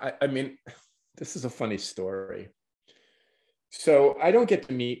 yeah, I mean, this is a funny story. So I don't get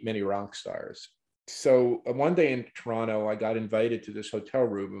to meet many rock stars. So one day in Toronto, I got invited to this hotel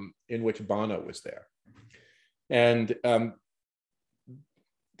room in which Bono was there. And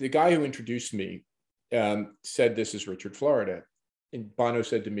the guy who introduced me said, "This is Richard Florida." And Bono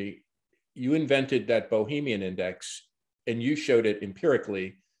said to me, "You invented that Bohemian Index and you showed it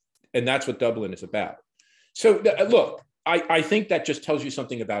empirically, and that's what Dublin is about." So look, I think that just tells you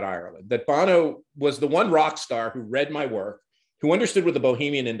something about Ireland, that Bono was the one rock star who read my work, who understood what the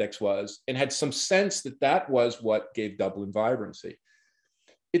Bohemian Index was, and had some sense that that was what gave Dublin vibrancy.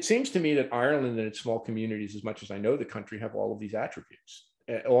 It seems to me that Ireland and its small communities, as much as I know the country, have all of these attributes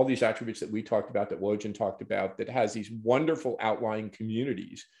that we talked about, that Wojan talked about, that has these wonderful outlying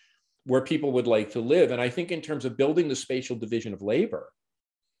communities where people would like to live. And I think in terms of building the spatial division of labor,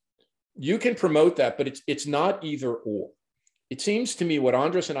 you can promote that, but it's not either or. It seems to me what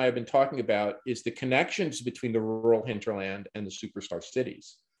Andres and I have been talking about is the connections between the rural hinterland and the superstar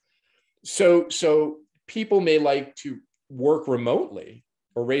cities. So people may like to work remotely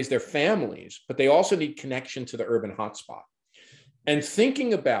or raise their families, but they also need connection to the urban hotspot. And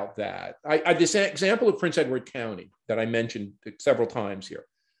thinking about that, this example of Prince Edward County that I mentioned several times here,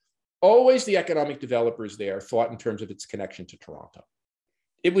 always the economic developers there thought in terms of its connection to Toronto.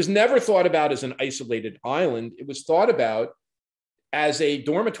 It was never thought about as an isolated island. It was thought about as a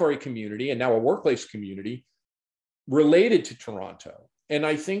dormitory community and now a workplace community related to Toronto. And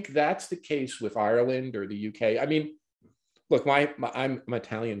I think that's the case with Ireland or the UK. I mean, look, I'm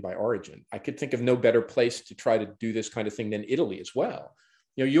Italian by origin. I could think of no better place to try to do this kind of thing than Italy as well.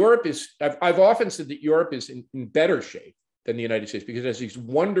 You know, Europe is, I've often said that Europe is in better shape than the United States because it has these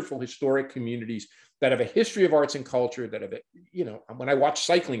wonderful historic communities that have a history of arts and culture, that have, you know, when I watch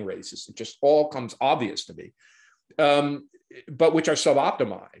cycling races, it just all comes obvious to me. but which are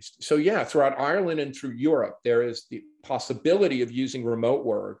sub-optimized. So yeah, throughout Ireland and through Europe, there is the possibility of using remote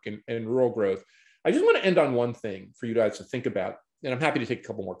work and rural growth. I just want to end on one thing for you guys to think about, and I'm happy to take a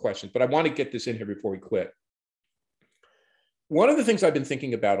couple more questions, but I want to get this in here before we quit. One of the things I've been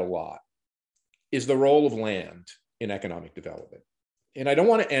thinking about a lot is the role of land in economic development. And I don't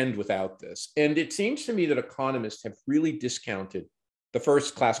want to end without this. And it seems to me that economists have really discounted the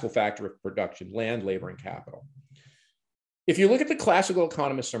first classical factor of production, land, labor, and capital. If you look at the classical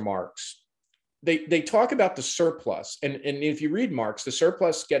economists or Marx, they talk about the surplus. And if you read Marx, the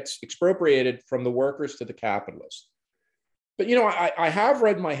surplus gets expropriated from the workers to the capitalists. But, you know, I have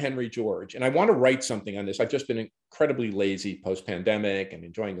read my Henry George, and I want to write something on this. I've just been incredibly lazy post-pandemic and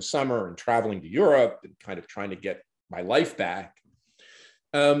enjoying the summer and traveling to Europe and kind of trying to get my life back.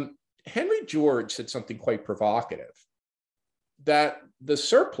 Henry George said something quite provocative, that the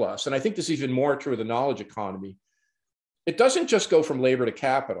surplus, and I think this is even more true of the knowledge economy, it doesn't just go from labor to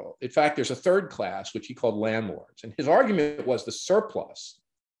capital. In fact, there's a third class, which he called landlords. And his argument was the surplus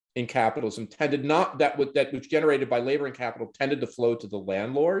in capitalism tended not, that which generated by labor and capital tended to flow to the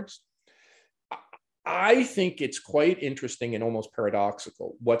landlords. I think it's quite interesting and almost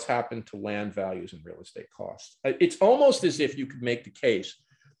paradoxical what's happened to land values and real estate costs. It's almost as if you could make the case,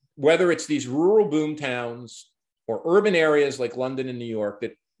 whether it's these rural boom towns or urban areas like London and New York,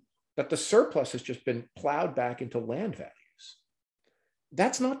 that the surplus has just been plowed back into land values.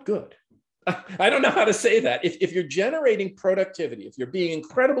 That's not good. I don't know how to say that. If you're generating productivity, if you're being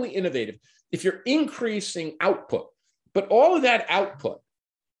incredibly innovative, if you're increasing output, but all of that output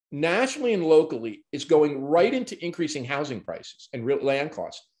nationally and locally is going right into increasing housing prices and real land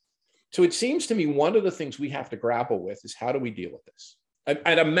costs. So it seems to me one of the things we have to grapple with is how do we deal with this?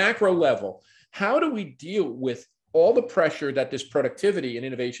 At a macro level, how do we deal with all the pressure that this productivity and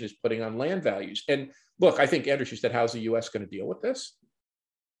innovation is putting on land values? And look, I think, Andrew, you said, how's the US going to deal with this?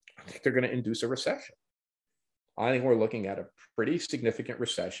 I think they're going to induce a recession. I think we're looking at a pretty significant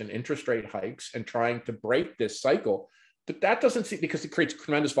recession, interest rate hikes, and trying to break this cycle. But that doesn't seem, because it creates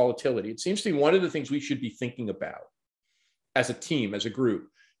tremendous volatility. It seems to be one of the things we should be thinking about as a team, as a group,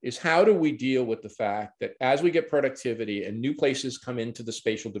 is how do we deal with the fact that as we get productivity and new places come into the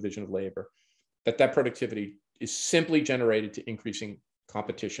spatial division of labor, that productivity is simply generated to increasing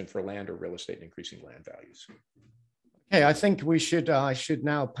competition for land or real estate and increasing land values. Okay, I think I should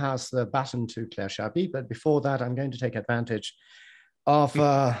now pass the baton to Claire Chabit, but before that, I'm going to take advantage of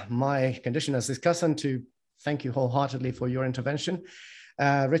my condition as discussant to thank you wholeheartedly for your intervention.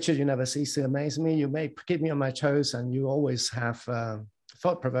 Richard, you never cease to amaze me. You may keep me on my toes, and you always have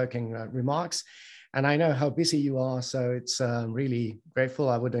thought-provoking remarks. And I know how busy you are, so it's really grateful.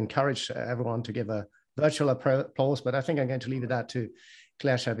 I would encourage everyone to give a virtual applause, but I think I'm going to leave that to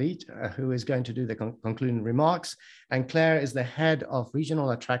Claire Chabit, who is going to do the concluding remarks. And Claire is the head of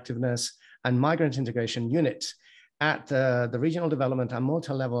Regional Attractiveness and Migrant Integration Unit at the Regional Development and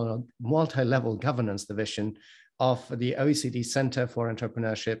Multi-Level Governance Division of the OECD Centre for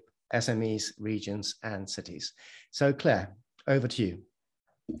Entrepreneurship, SMEs, Regions and Cities. So Claire, over to you.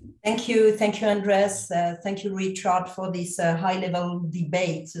 Thank you, Andres. Thank you, Richard, for this high-level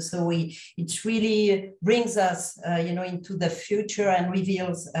debate. So it really brings us, into the future and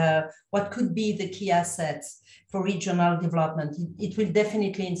reveals what could be the key assets for regional development. It will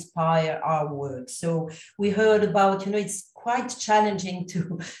definitely inspire our work. So we heard about, it's quite challenging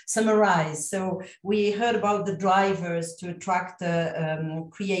to summarize. So we heard about the drivers to attract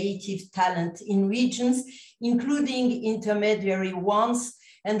creative talent in regions, including intermediary ones.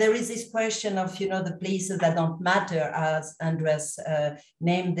 And there is this question of, the places that don't matter, as Andres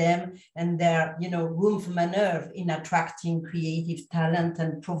named them, and their, room for maneuver in attracting creative talent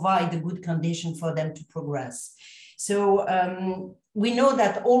and provide a good condition for them to progress. So we know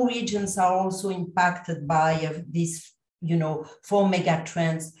that all regions are also impacted by these, 4 mega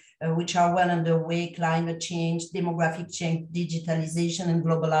trends, which are well underway: climate change, demographic change, digitalization, and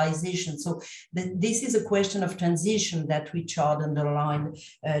globalization. So this is a question of transition that Richard underlined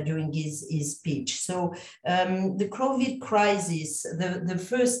during his speech. So the COVID crisis, the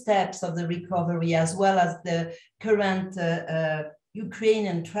first steps of the recovery, as well as the current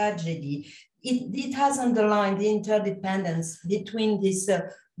Ukrainian tragedy, it has underlined the interdependence between these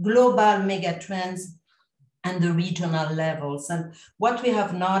global megatrends and the regional levels. And what we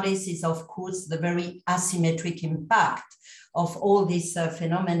have noticed is, of course, the very asymmetric impact of all these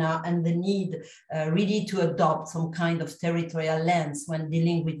phenomena and the need really to adopt some kind of territorial lens when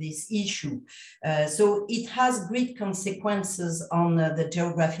dealing with this issue. So it has great consequences on the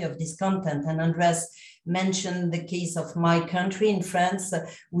geography of this content. And Andrés mentioned the case of my country in France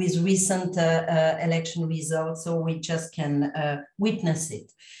with recent election results, so we just can witness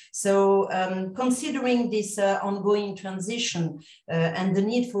it. So considering this ongoing transition and the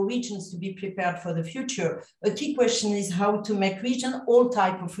need for regions to be prepared for the future, a key question is how to make region, all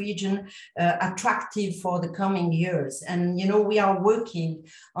type of region, attractive for the coming years. And, you know, we are working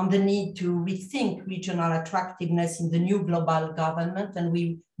on the need to rethink regional attractiveness in the new global government, and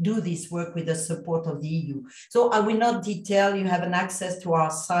we do this work with the support of the EU. So I will not detail, you have an access to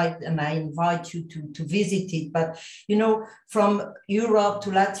our site and I invite you to visit it. But, you know, from Europe to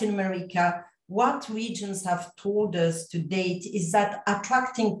Latin America, what regions have told us to date is that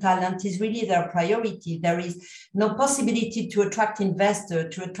attracting talent is really their priority. There is no possibility to attract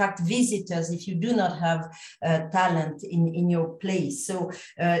investors, to attract visitors if you do not have talent in your place. So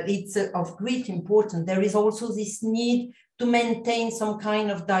it's of great importance. There is also this need to maintain some kind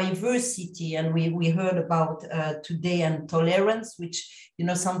of diversity. And we heard about today and tolerance, which, you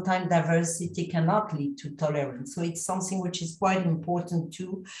know, sometimes diversity cannot lead to tolerance. So it's something which is quite important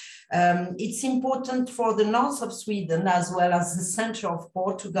too. It's important for the north of Sweden as well as the center of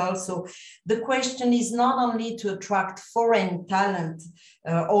Portugal. So the question is not only to attract foreign talent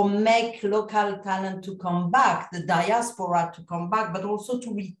or make local talent to come back, the diaspora to come back, but also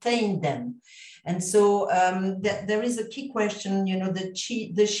to retain them. And so there is a key question, you know,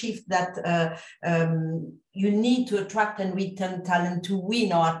 the shift that you need to attract and retain talent to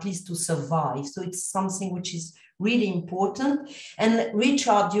win or at least to survive. So it's something which is really important. And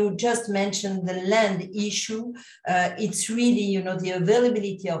Richard, you just mentioned the land issue. It's really, you know, the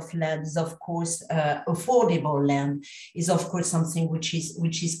availability of land is, of course, affordable land is, of course, something which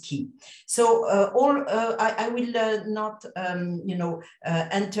is key. So I will not, you know,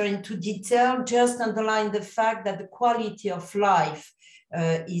 enter into detail, just underline the fact that the quality of life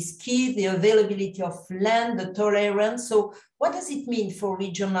is key, the availability of land, the tolerance. So what does it mean for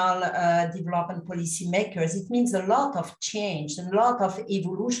regional development policymakers? It means a lot of change and a lot of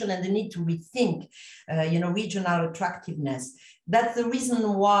evolution and the need to rethink, you know, regional attractiveness. That's the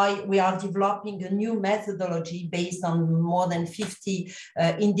reason why we are developing a new methodology based on more than 50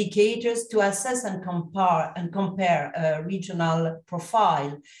 indicators to assess and compare regional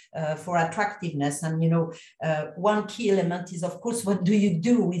profile for attractiveness. And, you know, one key element is, of course, what do you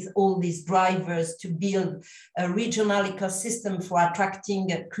do with all these drivers to build a regional ecosystem for attracting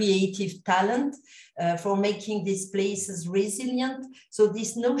creative talent, for making these places resilient. So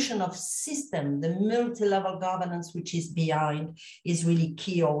this notion of system, the multi-level governance which is behind, is really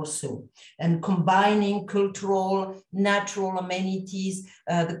key also. And combining cultural, natural amenities,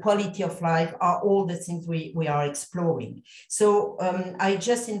 the quality of life are all the things we are exploring. So I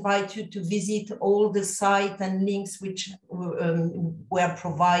just invite you to visit all the sites and links which were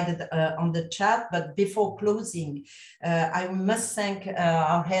provided on the chat. But before closing, I must thank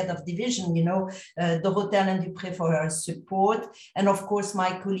our head of division, you know, Dorothée Alain Dupré for her support. And of course,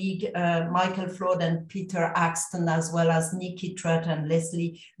 my colleague, Michael Flood and Peter Axton, as well as Nikki Trutt and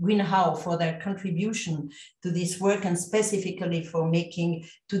Leslie Greenhow for their contribution to this work and specifically for making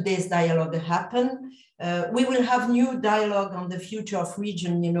today's dialogue happen. We will have new dialogue on the future of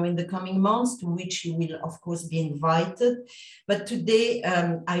region, you know, in the coming months, to which you will, of course, be invited. But today,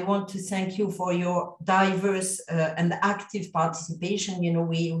 I want to thank you for your diverse and active participation. You know,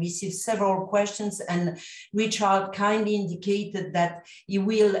 we received several questions, and Richard kindly indicated that he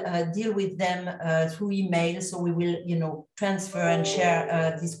will deal with them through email. So we will, you know, transfer and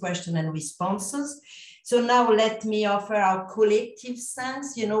share these questions and responses. So now let me offer our collective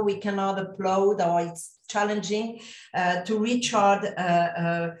thanks. You know, we cannot applaud, or it's challenging, to Richard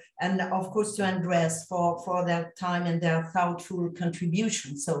and of course to Andrés for their time and their thoughtful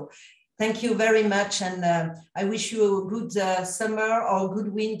contribution. So thank you very much, and I wish you a good summer or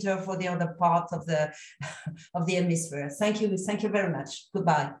good winter for the other part of the hemisphere. Thank you very much.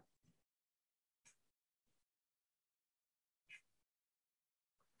 Goodbye.